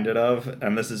reminded of,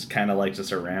 and this is kind of like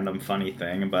just a random funny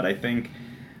thing, but I think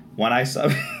when I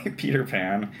saw Peter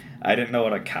Pan, I didn't know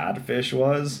what a codfish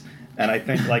was. And I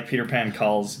think, like, Peter Pan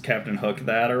calls Captain Hook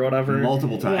that or whatever.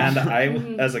 Multiple times. And I,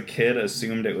 as a kid,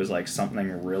 assumed it was, like,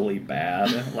 something really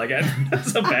bad. Like,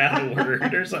 that's a bad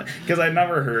word or something. Because I'd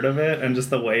never heard of it. And just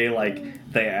the way,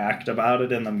 like, they act about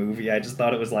it in the movie, I just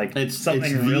thought it was, like,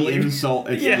 something really... Insult.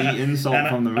 It's the insult and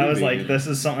from the movie. I was like, this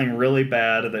is something really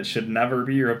bad that should never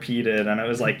be repeated. And it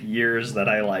was, like, years that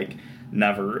I, like,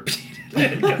 never repeated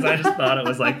it because I just thought it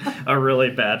was like a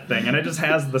really bad thing, and it just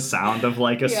has the sound of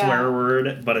like a swear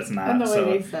word, but it's not. And the way so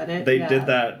they said it, they did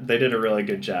that. They did a really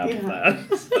good job of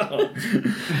that. So.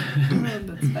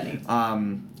 That's funny.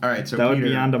 All right, so that Peter, would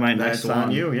be on to my next one.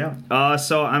 On you, yeah.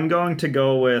 So I'm going to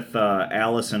go with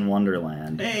Alice in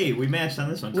Wonderland. Hey, we matched on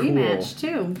this one. We matched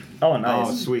too. Oh, nice.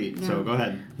 Oh, sweet. Yeah. So go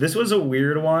ahead. This was a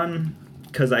weird one,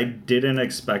 because I didn't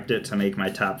expect it to make my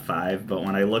top 5, but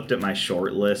when I looked at my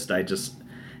short list, I just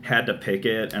had to pick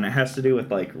it, and it has to do with,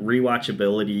 like,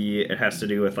 rewatchability. It has to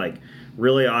do with, like,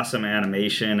 really awesome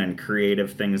animation and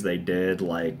creative things they did.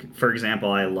 Like, for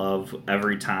example, I love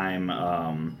every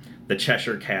time the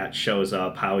Cheshire Cat shows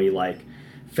up, how he, like,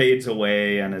 fades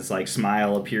away and his, like,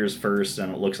 smile appears first,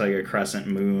 and it looks like a crescent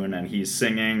moon, and he's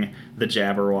singing the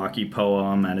Jabberwocky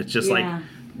poem, and it's just, like,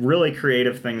 really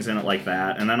creative things in it like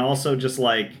that. And then also just,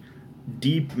 like,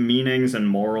 deep meanings and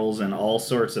morals and all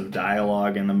sorts of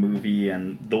dialogue in the movie,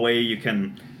 and the way you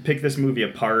can pick this movie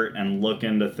apart and look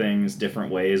into things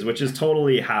different ways, which is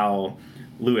totally how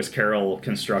Lewis Carroll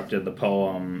constructed the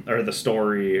poem or the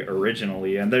story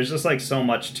originally. And there's just, like, so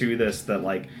much to this that,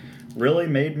 like, really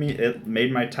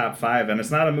made my top 5. And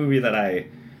it's not a movie that I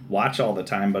watch all the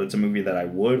time, but it's a movie that I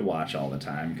would watch all the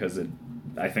time, because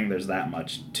I think there's that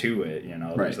much to it,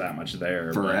 there's that much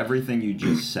there. For everything you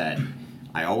just said,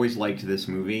 I always liked this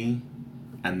movie,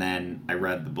 and then I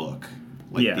read the book,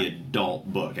 the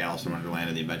adult book, Alice in Wonderland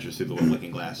and the Adventures Through the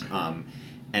Looking Glass, and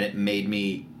it made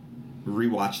me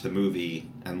rewatch the movie,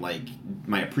 and, like,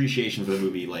 my appreciation for the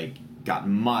movie, like, got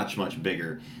much, much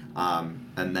bigger,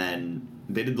 and then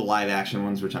they did the live action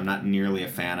ones, which I'm not nearly a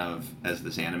fan of as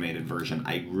this animated version.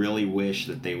 I really wish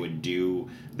that they would do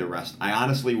the rest. I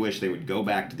honestly wish they would go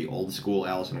back to the old school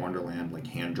Alice in Wonderland, like,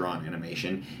 hand-drawn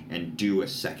animation, and do a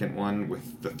second one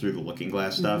with the Through the Looking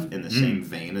Glass stuff in the same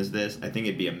vein as this. I think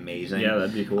it'd be amazing. Yeah,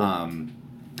 that'd be cool.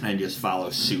 And just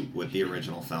follow suit with the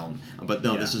original film. But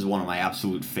no, this is one of my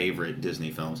absolute favorite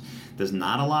Disney films. There's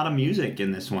not a lot of music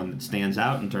in this one that stands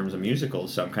out in terms of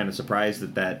musicals, so I'm kind of surprised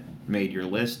that made your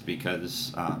list,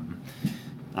 because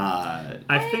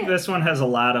I think this one has a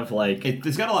lot of like.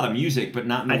 It's got a lot of music, but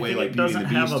not in the way like Beauty and the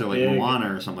Beast or like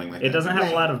Moana or something like that. It doesn't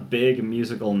have a lot of big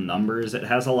musical numbers. It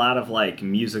has a lot of like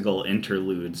musical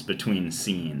interludes between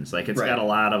scenes. Like it's got a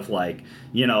lot of like,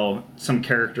 you know, some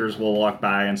characters will walk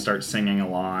by and start singing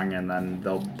along, and then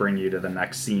they'll bring you to the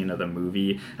next scene of the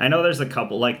movie. I know there's a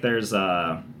couple. Like there's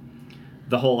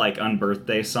the whole like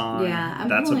Unbirthday song. Yeah,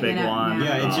 that's a big one. Now.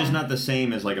 Yeah, it's just not the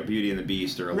same as like a Beauty and the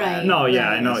Beast or a Aladdin. No, yeah,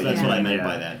 I know. That's what I meant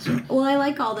by that. So. Well, I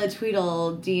like all the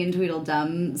Tweedledee and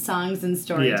Tweedledum songs and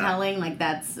storytelling. Like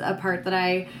that's a part that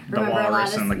I remember a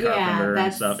lot. And the Carpenter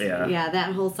and stuff. Yeah,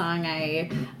 that whole song I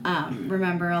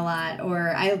remember a lot.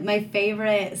 Or my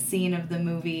favorite scene of the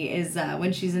movie is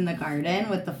when she's in the garden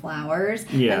with the flowers.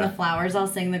 Yeah. And the flowers all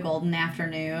sing the Golden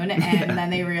Afternoon, and then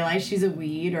they realize she's a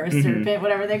weed or a serpent,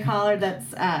 whatever they call her. That's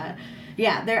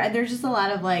there's just a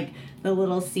lot of like the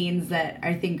little scenes that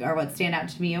I think are what stand out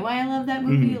to me and why I love that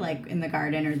movie, like in the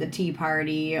garden or the tea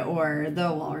party or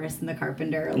the walrus and the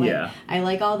carpenter. Like, I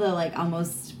like all the like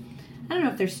almost, I don't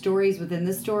know if there's stories within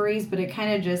the stories, but it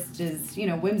kind of just is, you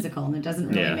know, whimsical, and it doesn't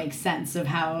really make sense of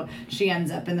how she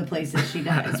ends up in the places she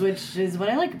does, which is what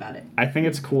I like about it. I think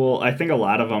it's cool. I think a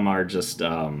lot of them are just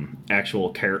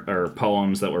actual or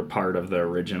poems that were part of the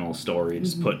original story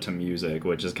just put to music,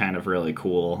 which is kind of really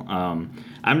cool.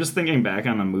 I'm just thinking back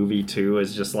on the movie, too,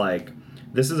 is just like,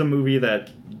 this is a movie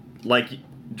that, like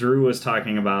Drew was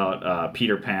talking about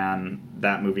Peter Pan,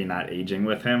 that movie not aging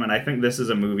with him, and I think this is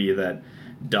a movie that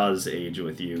does age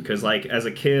with you, because like as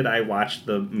a kid I watched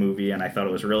the movie and I thought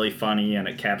it was really funny and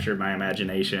it captured my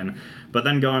imagination, but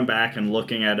then going back and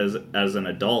looking at it as an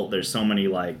adult, there's so many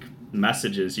like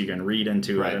messages you can read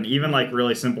into it, and even like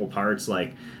really simple parts.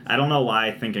 Like I don't know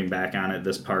why thinking back on it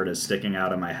this part is sticking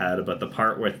out in my head, but the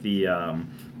part with the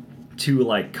two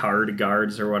like card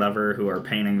guards or whatever who are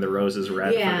painting the roses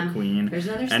red for the queen. There's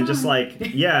another song. And just like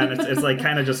and it's like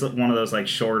kind of just one of those like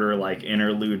shorter like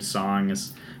interlude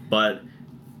songs, but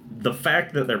the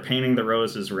fact that they're painting the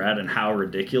roses red and how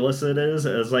ridiculous it is,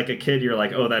 as like a kid, you're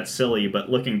like, oh, that's silly.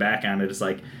 But looking back on it, it's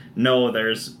like, no,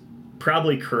 there's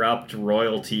probably corrupt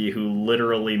royalty who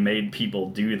literally made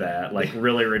people do that, like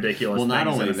really ridiculous. Well, not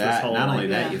only things.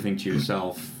 that, you think to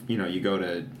yourself, you know, you go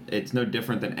to, it's no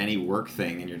different than any work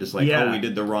thing, and you're just like, oh, we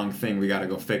did the wrong thing, we got to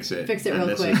go fix it. Fix it and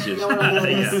real quick. Just, no one will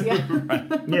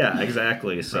notice. Yeah,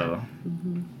 exactly. So.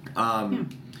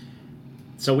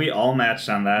 So we all matched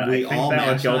on that. I think that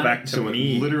would go back to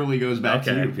me. It literally goes back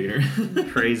to you, Peter.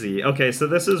 Crazy. Okay, so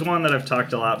this is one that I've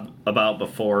talked a lot about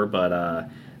before, but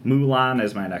Mulan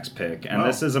is my next pick. And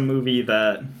this is a movie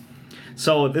that...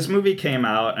 So this movie came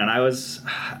out, and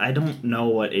I don't know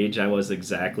what age I was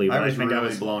exactly, but I think I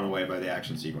was blown away by the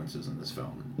action sequences in this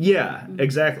film. Yeah,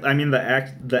 exactly. I mean,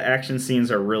 the action scenes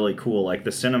are really cool. Like,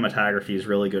 the cinematography is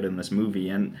really good in this movie,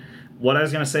 and what I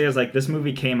was going to say is, like, this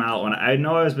movie came out when I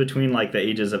know I was between, like, the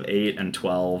ages of 8 and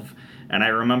 12, and I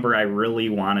remember I really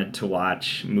wanted to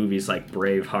watch movies like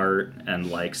Braveheart and,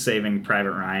 like, Saving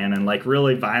Private Ryan and, like,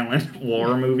 really violent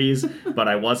war movies, but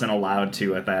I wasn't allowed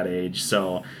to at that age.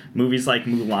 So movies like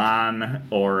Mulan,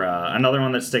 or another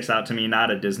one that sticks out to me,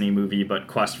 not a Disney movie, but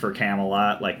Quest for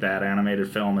Camelot, like that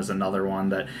animated film is another one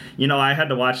that, you know, I had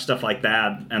to watch stuff like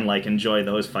that and, like, enjoy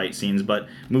those fight scenes. But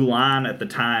Mulan at the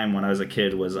time when I was a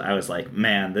kid I was like,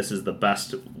 man, this is the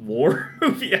best war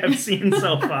movie I've seen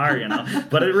so far, you know?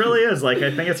 But it really is. Like,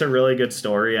 I think it's a really good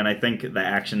story, and I think the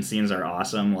action scenes are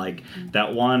awesome. Like,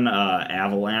 that one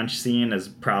avalanche scene is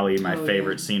probably my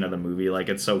favorite scene of the movie. Like,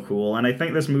 it's so cool. And I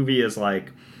think this movie is,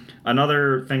 like,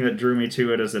 another thing that drew me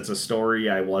to it is it's a story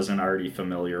I wasn't already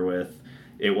familiar with.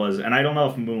 It was, and I don't know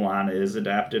if Mulan is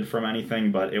adapted from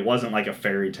anything, but it wasn't like a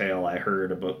fairy tale I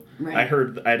heard about. Right.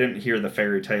 I didn't hear the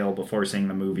fairy tale before seeing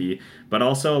the movie, but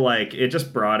also like it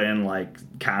just brought in like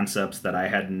concepts that I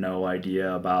had no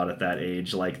idea about at that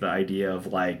age, like the idea of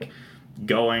like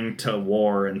going to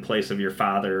war in place of your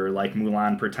father, like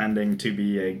Mulan pretending to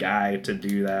be a guy to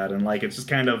do that, and like it's just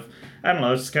kind of, I don't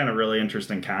know, it's just kind of really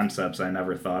interesting concepts I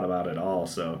never thought about at all.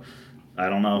 So I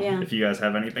don't know if you guys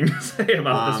have anything to say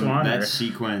about this one. That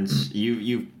sequence,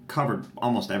 you've covered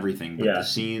almost everything, but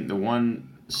the one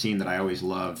scene that I always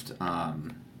loved,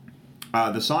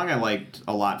 the song I liked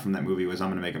a lot from that movie was "I'm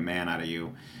Gonna Make a Man Out of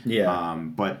You." Yeah.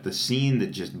 But the scene that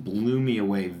just blew me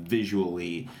away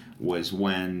visually was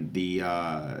when the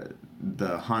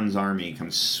Hun's army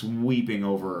comes sweeping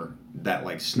over that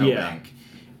like snowbank,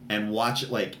 and watch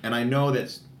it like, and I know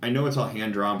it's all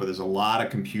hand drawn, but there's a lot of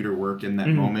computer work in that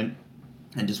moment.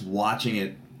 And just watching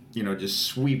it, you know, just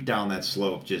sweep down that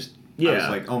slope, I was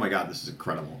like, oh my god, this is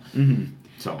incredible. Mm-hmm.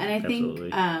 So, and I think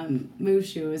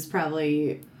Mushu is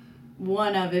probably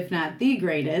one of, if not the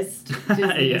greatest,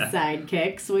 Disney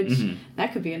sidekicks, which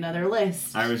that could be another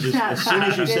list. I was just, as soon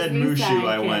as you said Mushu,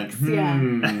 I went,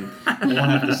 we'll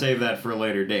have to save that for a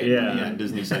later date. Yeah,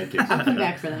 Disney sidekicks. I'll come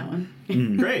back for that one.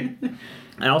 Great.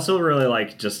 I also really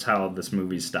like just how this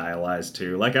movie's stylized,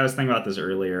 too. Like, I was thinking about this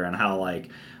earlier, and how, like,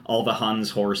 all the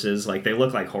Huns' horses, like, they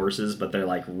look like horses, but they're,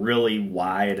 like, really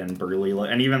wide and burly.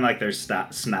 And even, like, their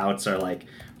snouts are, like,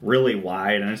 really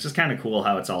wide. And it's just kind of cool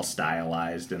how it's all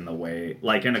stylized in the way,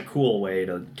 like, in a cool way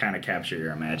to kind of capture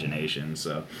your imagination,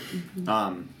 so.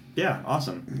 Yeah,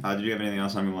 awesome. Did you have anything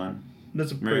else on Mulan?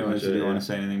 That's pretty much it. Did you want to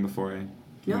say anything before I...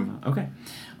 No. Okay.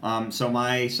 So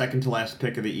my second to last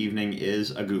pick of the evening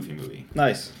is a Goofy movie.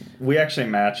 Nice. We actually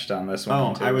matched on this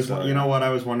one. Oh, I was. You know what? I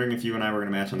was wondering if you and I were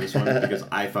going to match on this one because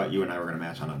I thought you and I were going to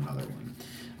match on another one.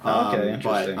 Okay,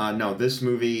 interesting. But no, this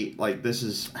movie, like, this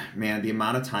is, man, the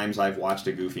amount of times I've watched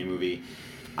a Goofy movie,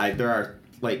 there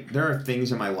are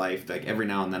things in my life, like, every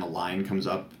now and then a line comes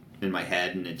up in my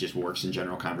head and it just works in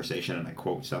general conversation and I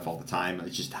quote stuff all the time.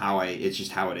 It's just how it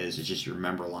is. It's just you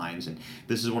remember lines, and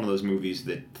this is one of those movies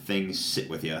that things sit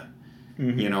with you.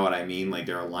 You know what I mean? Like,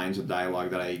 there are lines of dialogue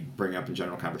that I bring up in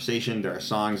general conversation. There are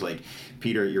songs like,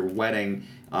 Peter, at your wedding,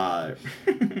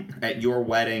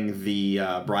 the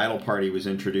bridal party was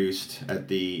introduced at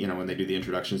the, when they do the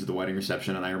introductions at the wedding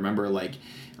reception. And I remember, like,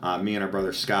 me and our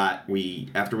brother Scott,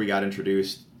 after we got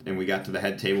introduced and we got to the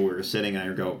head table, we were sitting, and I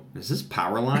would go, is this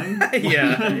Powerline?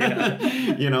 Yeah.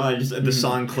 The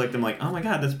song clicked. I'm like, oh my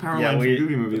God, that's Powerline from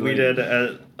Goofy movie. We did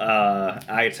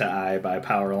Eye to Eye by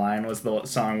Powerline was the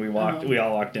song we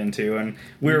all walked into, and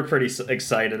we were pretty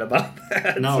excited about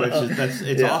that. No,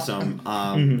 it's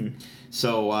awesome.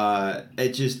 So but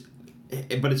it's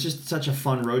just such a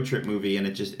fun road trip movie, and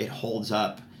it holds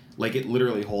up. Like, it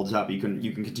literally holds up. You can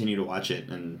continue to watch it,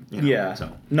 and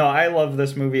So. No, I love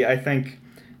this movie. I think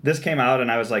this came out,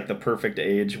 and I was like the perfect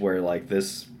age where, like,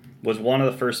 this was one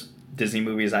of the first Disney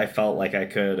movies I felt like I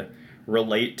could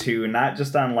relate to, not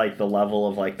just on, like, the level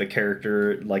of, like, the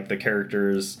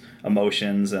characters'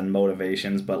 emotions and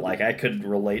motivations, but, like, I could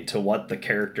relate to what the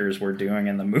characters were doing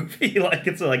in the movie. Like,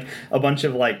 it's like a bunch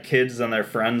of, like, kids and their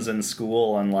friends in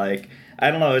school, and, like,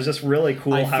 I don't know, it's just really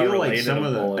cool how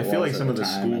relatable it was. I feel like some of the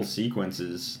school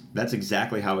sequences, that's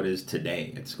exactly how it is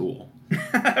today at school.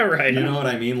 Right. You know what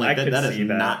I mean? Like, that has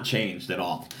not changed at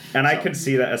all. And I could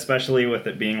see that, especially with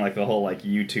it being, like, the whole, like,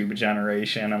 YouTube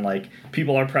generation, and, like,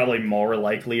 people are probably more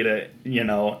likely to,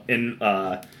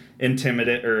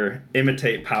 intimidate or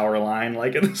imitate Powerline,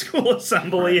 like, in the school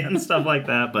assembly and stuff like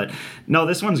that. But no,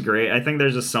 this one's great. I think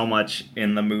there's just so much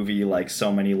in the movie, like,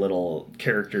 so many little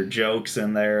character jokes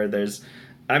in there.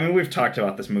 We've talked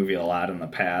about this movie a lot in the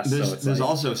past. There's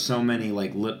also so many,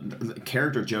 like,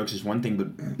 character jokes is one thing,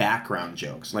 but background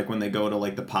jokes, like when they go to,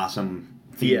 like, the Possum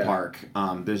theme park,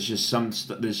 there's just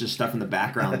stuff in the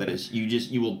background that is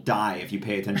you will die if you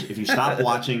pay attention. If you stop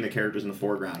watching the characters in the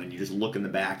foreground and you just look in the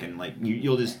back, and, like,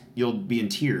 you'll be in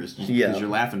tears because you're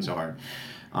laughing so hard.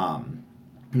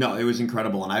 No, it was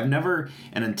incredible,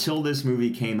 and until this movie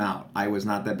came out, I was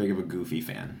not that big of a Goofy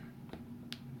fan.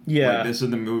 Yeah. Like, this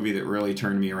is the movie that really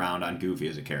turned me around on Goofy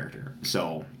as a character.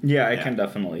 So yeah, I can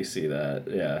definitely see that.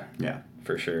 Yeah,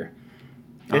 for sure.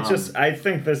 It's just, I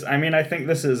think this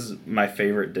is my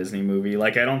favorite Disney movie.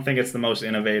 Like, I don't think it's the most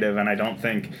innovative, and I don't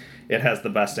think it has the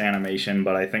best animation,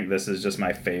 but I think this is just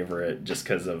my favorite just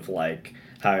because of, like,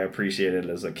 how I appreciated it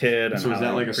as a kid. And so is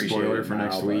that, like, a spoiler for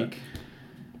next week?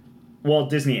 Well,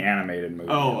 Disney animated movie.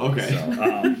 Oh, okay.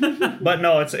 So, but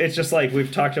no, it's just like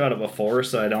we've talked about it before,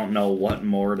 so I don't know what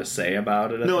more to say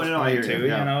about it. I hear you.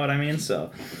 Yeah. You know what I mean? So.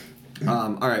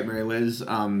 All right, Mary Liz.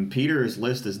 Peter's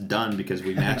list is done because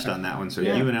we matched on that one. So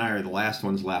you and I are the last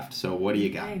ones left. So what do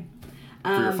you got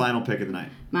for your final pick of the night?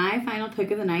 My final pick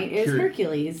of the night is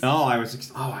Hercules. Oh, I was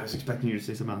expecting you to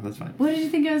say something else. That's fine. What did you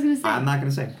think I was going to say? I'm not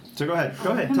going to say. So go ahead.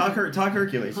 Talk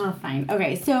Hercules. Oh, fine.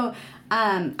 Okay, so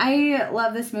I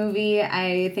love this movie.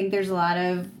 I think there's a lot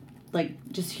of, like,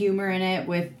 just humor in it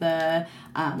with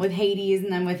with Hades,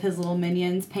 and then with his little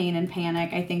minions, Pain and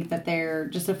Panic. I think that they're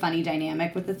just a funny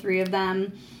dynamic with the three of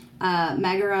them.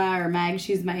 Megara, or Meg,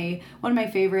 she's one of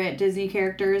my favorite Disney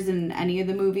characters in any of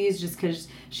the movies, just because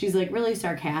she's, like, really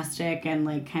sarcastic and,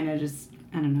 like, kind of just,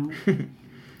 I don't know,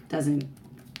 doesn't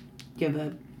give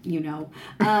a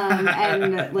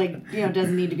and, like,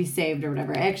 doesn't need to be saved or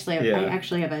whatever. I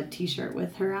actually have a T-shirt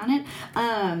with her on it.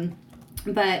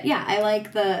 But yeah, I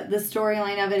like the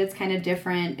storyline of it. It's kind of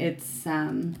different. It's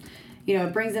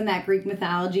it brings in that Greek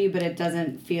mythology, but it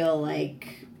doesn't feel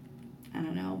like, I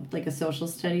don't know, like a social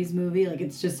studies movie. Like,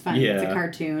 it's just fun. Yeah. It's a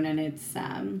cartoon, and it's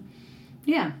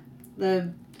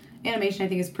animation I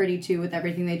think is pretty too, with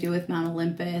everything they do with Mount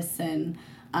Olympus and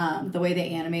the way they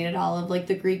animated all of like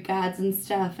the Greek gods and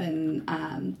stuff,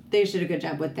 and they did a good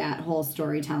job with that whole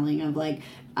storytelling of like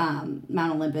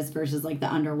Mount Olympus versus like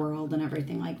the underworld and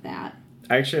everything like that.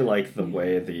 I actually like the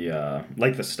way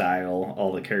the style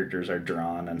all the characters are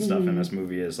drawn and stuff in this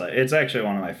movie is like, it's actually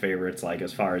one of my favorites, like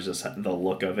as far as just the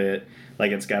look of it.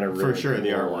 Like it's got a really For sure, cool the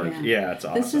artwork. Yeah, it's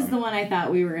awesome. This is the one I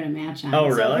thought we were going to match on. Oh,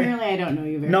 So really? apparently I don't know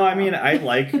you very No, well. I mean, I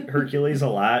like Hercules a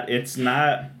lot. It's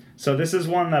not... So this is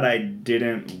one that I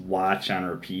didn't watch on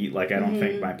repeat. Like, I don't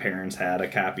think my parents had a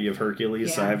copy of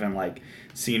Hercules, so I haven't, like,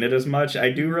 seen it as much.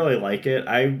 I do really like it.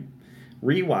 I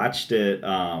rewatched it,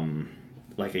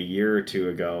 like, a year or two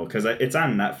ago, because it's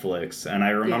on Netflix, and I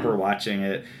remember watching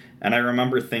it, and I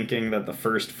remember thinking that the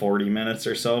first 40 minutes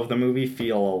or so of the movie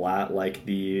feel a lot like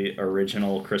the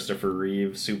original Christopher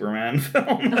Reeve Superman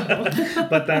film.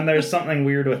 But then there's something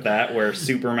weird with that, where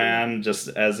Superman, just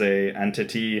as a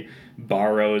entity,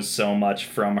 borrows so much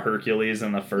from Hercules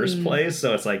in the first place,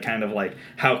 so it's like kind of like,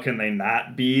 how can they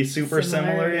not be super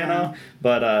similar, you know?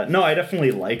 But no, I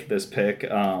definitely like this pick.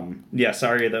 Yeah,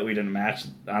 sorry that we didn't match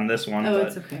on this one, but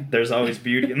it's okay. there's always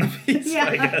beauty in the beast,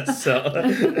 I guess. So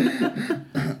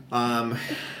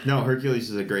no,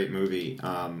 Hercules is a great movie.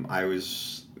 I've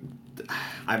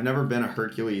never been a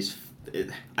Hercules.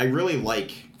 I really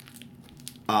like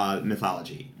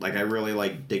mythology. Like, I really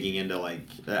like digging into, like,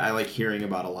 I like hearing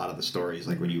about a lot of the stories,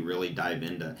 like when you really dive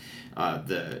into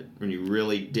when you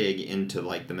really dig into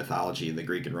like the mythology of the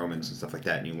Greek and Romans and stuff like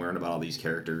that, and you learn about all these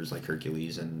characters like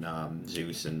Hercules and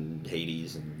Zeus and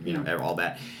Hades and you know all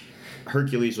that.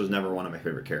 Hercules was never one of my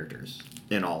favorite characters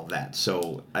in all of that,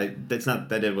 so that's not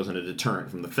that it wasn't a deterrent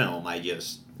from the film. I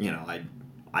just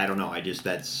I don't know, I just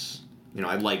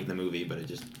I liked the movie, but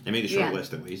I made the short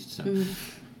list at least. So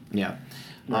yeah.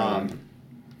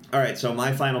 All right, so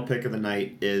my final pick of the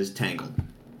night is Tangled.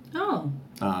 Oh.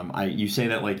 You say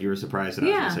that like you were surprised that I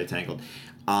was going to say Tangled.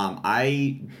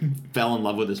 I fell in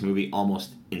love with this movie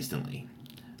almost instantly.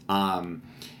 From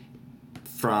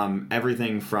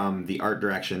everything from the art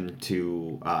direction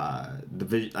to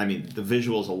the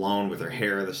visuals alone with her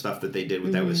hair, the stuff that they did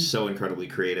with that was so incredibly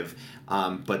creative.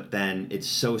 But then it's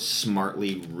so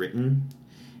smartly written.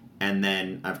 And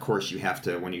then, of course, you have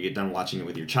to, when you get done watching it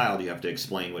with your child, you have to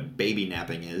explain what baby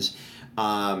napping is.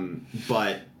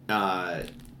 But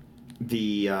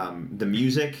the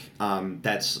music,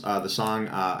 that's the song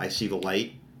I See the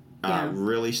Light,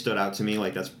 really stood out to me.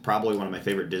 Like, that's probably one of my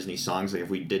favorite Disney songs. Like, if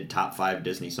we did top 5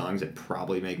 Disney songs, it'd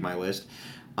probably make my list.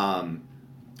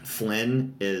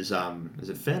 Flynn is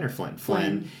it Finn or Flynn?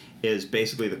 Flynn is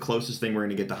basically the closest thing we're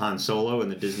going to get to Han Solo in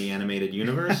the Disney animated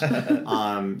universe.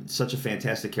 Such a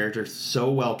fantastic character, so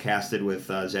well casted with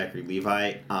Zachary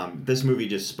Levi. This movie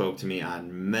just spoke to me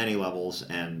on many levels,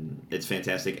 and it's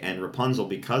fantastic. And Rapunzel,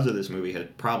 because of this movie,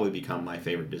 had probably become my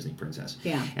favorite Disney princess.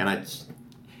 Yeah. And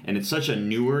it's such a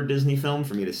newer Disney film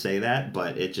for me to say that,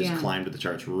 but it just climbed to the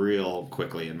charts real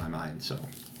quickly in my mind. So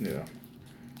yeah,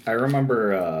 I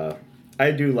remember. I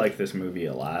do like this movie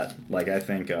a lot. Like, I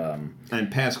think...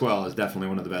 and Pasquale is definitely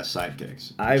one of the best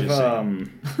sidekicks.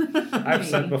 I've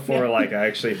said before, like, I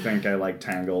actually think I like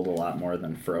Tangled a lot more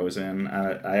than Frozen.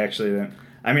 I actually...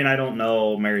 I mean, I don't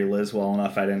know Mary Liz well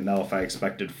enough. I didn't know if I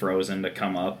expected Frozen to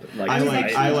come up. Like,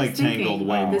 I like Tangled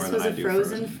way more than I do This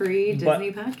was a Frozen-free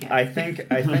Disney podcast. I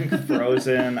think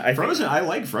Frozen... I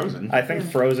like Frozen. I think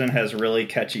Frozen has really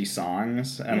catchy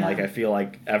songs, and like I feel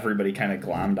like everybody kind of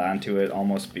glommed onto it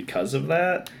almost because of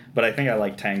that. But I think I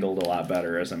like Tangled a lot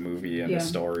better as a movie and a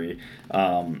story.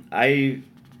 I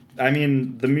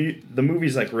mean, the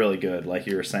movie's like really good, like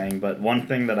you were saying. But one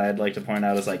thing that I'd like to point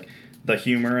out is like, the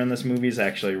humor in this movie is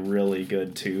actually really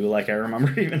good, too. Like, I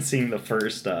remember even seeing the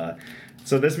first...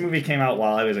 so this movie came out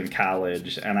while I was in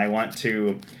college, and I went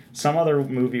to some other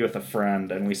movie with a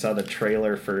friend, and we saw the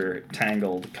trailer for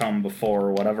Tangled come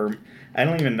before whatever... I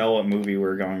don't even know what movie we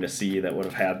were going to see that would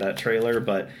have had that trailer,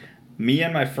 but me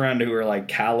and my friend, who were like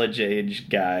college-age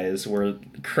guys, were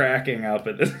cracking up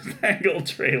at this Tangled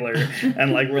trailer,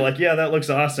 and like we're like, yeah, that looks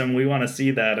awesome, we want to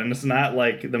see that, and it's not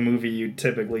like the movie you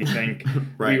typically think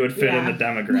we would fit in the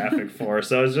demographic for,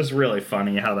 so it's just really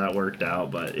funny how that worked out.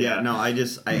 But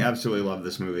I absolutely love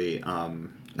this movie.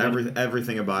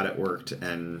 Everything about it worked,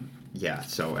 and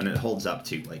and it holds up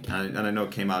too. Like, and I know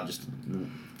it came out just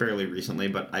fairly recently,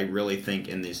 but I really think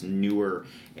in this newer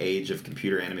age of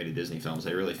computer animated Disney films,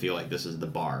 I really feel like this is the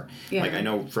bar. Like, I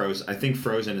know I think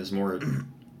Frozen is more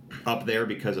up there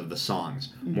because of the songs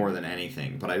more than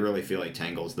anything, but I really feel like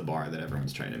Tangled's the bar that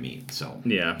everyone's trying to meet. So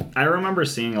yeah, I remember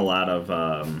seeing a lot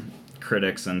of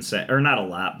critics or not a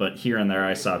lot, but here and there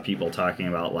I saw people talking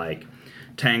about like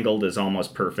Tangled is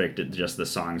almost perfect. It just the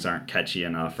songs aren't catchy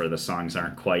enough, or the songs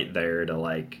aren't quite there to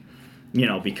like, you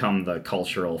know, become the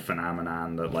cultural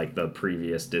phenomenon that like the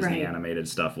previous Disney animated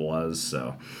stuff was.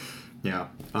 So, yeah.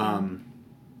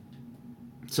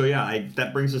 So yeah,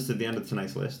 that brings us to the end of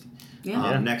tonight's list.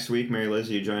 Yeah. Next week, Mary Liz,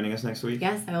 are you joining us next week?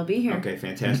 Yes, I will be here. Okay,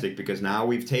 fantastic. Because now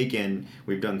we've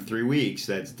done 3 weeks.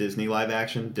 That's Disney live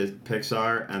action,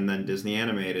 Pixar, and then Disney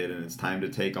animated, and it's time to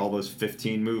take all those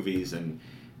 15 movies and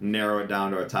narrow it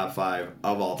down to a top 5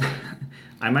 of all time.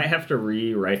 I might have to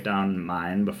write down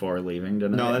mine before leaving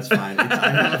tonight. No, that's fine.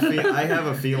 I have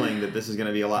a feeling that this is going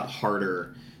to be a lot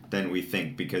harder than we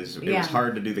think, because it was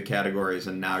hard to do the categories,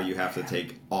 and now you have to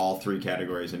take all 3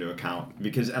 categories into account.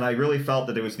 And I really felt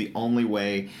that it was the only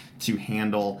way to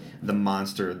handle the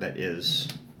monster that is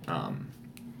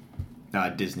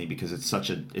Disney, because it's such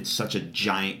a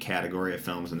giant category of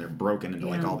films, and they're broken into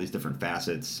like all these different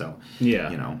facets. So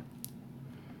yeah, you know.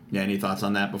 Yeah, any thoughts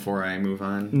on that before I move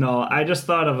on? No, I just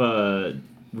thought of a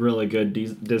really good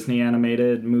Disney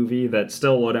animated movie that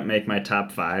still wouldn't make my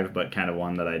top 5, but kind of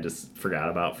one that I just forgot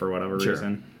about for whatever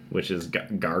reason, which is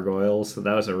Gargoyles. So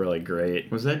that was a really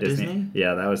great... Was that Disney?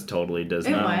 Yeah, that was totally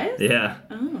Disney. It was? Yeah.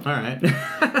 Oh. All right.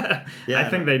 I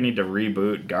think they need to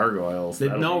reboot Gargoyles.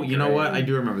 You know what? I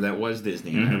do remember that was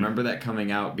Disney. Mm-hmm. I remember that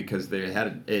coming out because they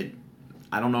had it...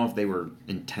 I don't know if they were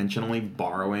intentionally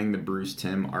borrowing the Bruce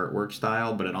Timm artwork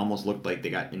style, but it almost looked like they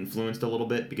got influenced a little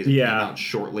bit because it came out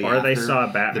shortly after. Or they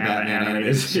saw Batman, the Batman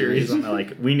animated series and they're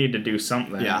like, we need to do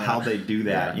something. Yeah, how they do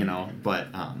that, you know. But,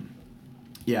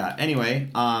 yeah, anyway,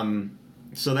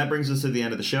 so that brings us to the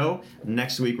end of the show.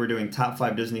 Next week we're doing top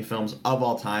 5 Disney films of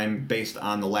all time based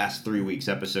on the last 3 weeks'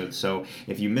 episodes. So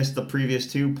if you missed the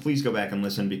previous 2, please go back and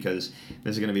listen, because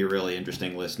this is going to be a really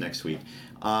interesting list next week.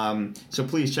 So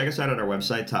please check us out at our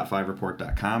website,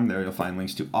 top5report.com. There you'll find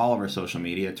links to all of our social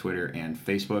media, Twitter and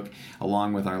Facebook,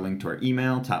 along with our link to our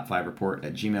email,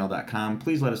 top5report@gmail.com.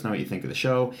 Please let us know what you think of the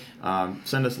show.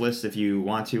 Send us lists if you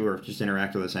want to, or just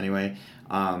interact with us anyway.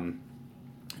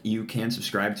 You can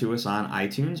subscribe to us on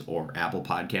iTunes or Apple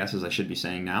Podcasts, as I should be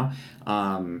saying now.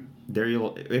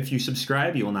 If you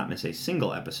subscribe, you will not miss a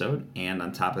single episode. And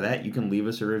on top of that, you can leave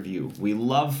us a review. We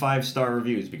love 5-star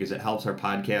reviews because it helps our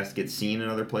podcast get seen in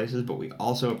other places, but we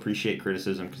also appreciate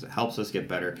criticism because it helps us get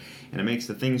better, and it makes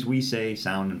the things we say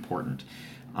sound important.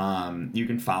 You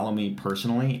can follow me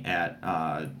personally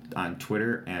on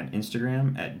Twitter and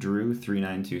Instagram at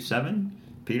Drew3927.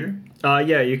 Peter?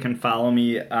 Yeah, you can follow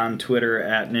me on Twitter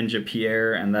at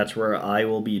NinjaPierre, and that's where I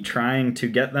will be trying to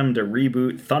get them to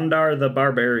reboot Thundar the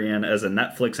Barbarian as a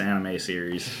Netflix anime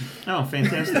series. Oh,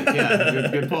 fantastic. Yeah,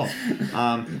 good pull.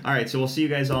 All right, so we'll see you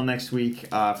guys all next week.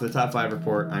 For the Top 5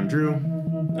 Report, I'm Drew.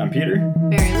 I'm Peter.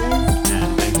 Mary Liz.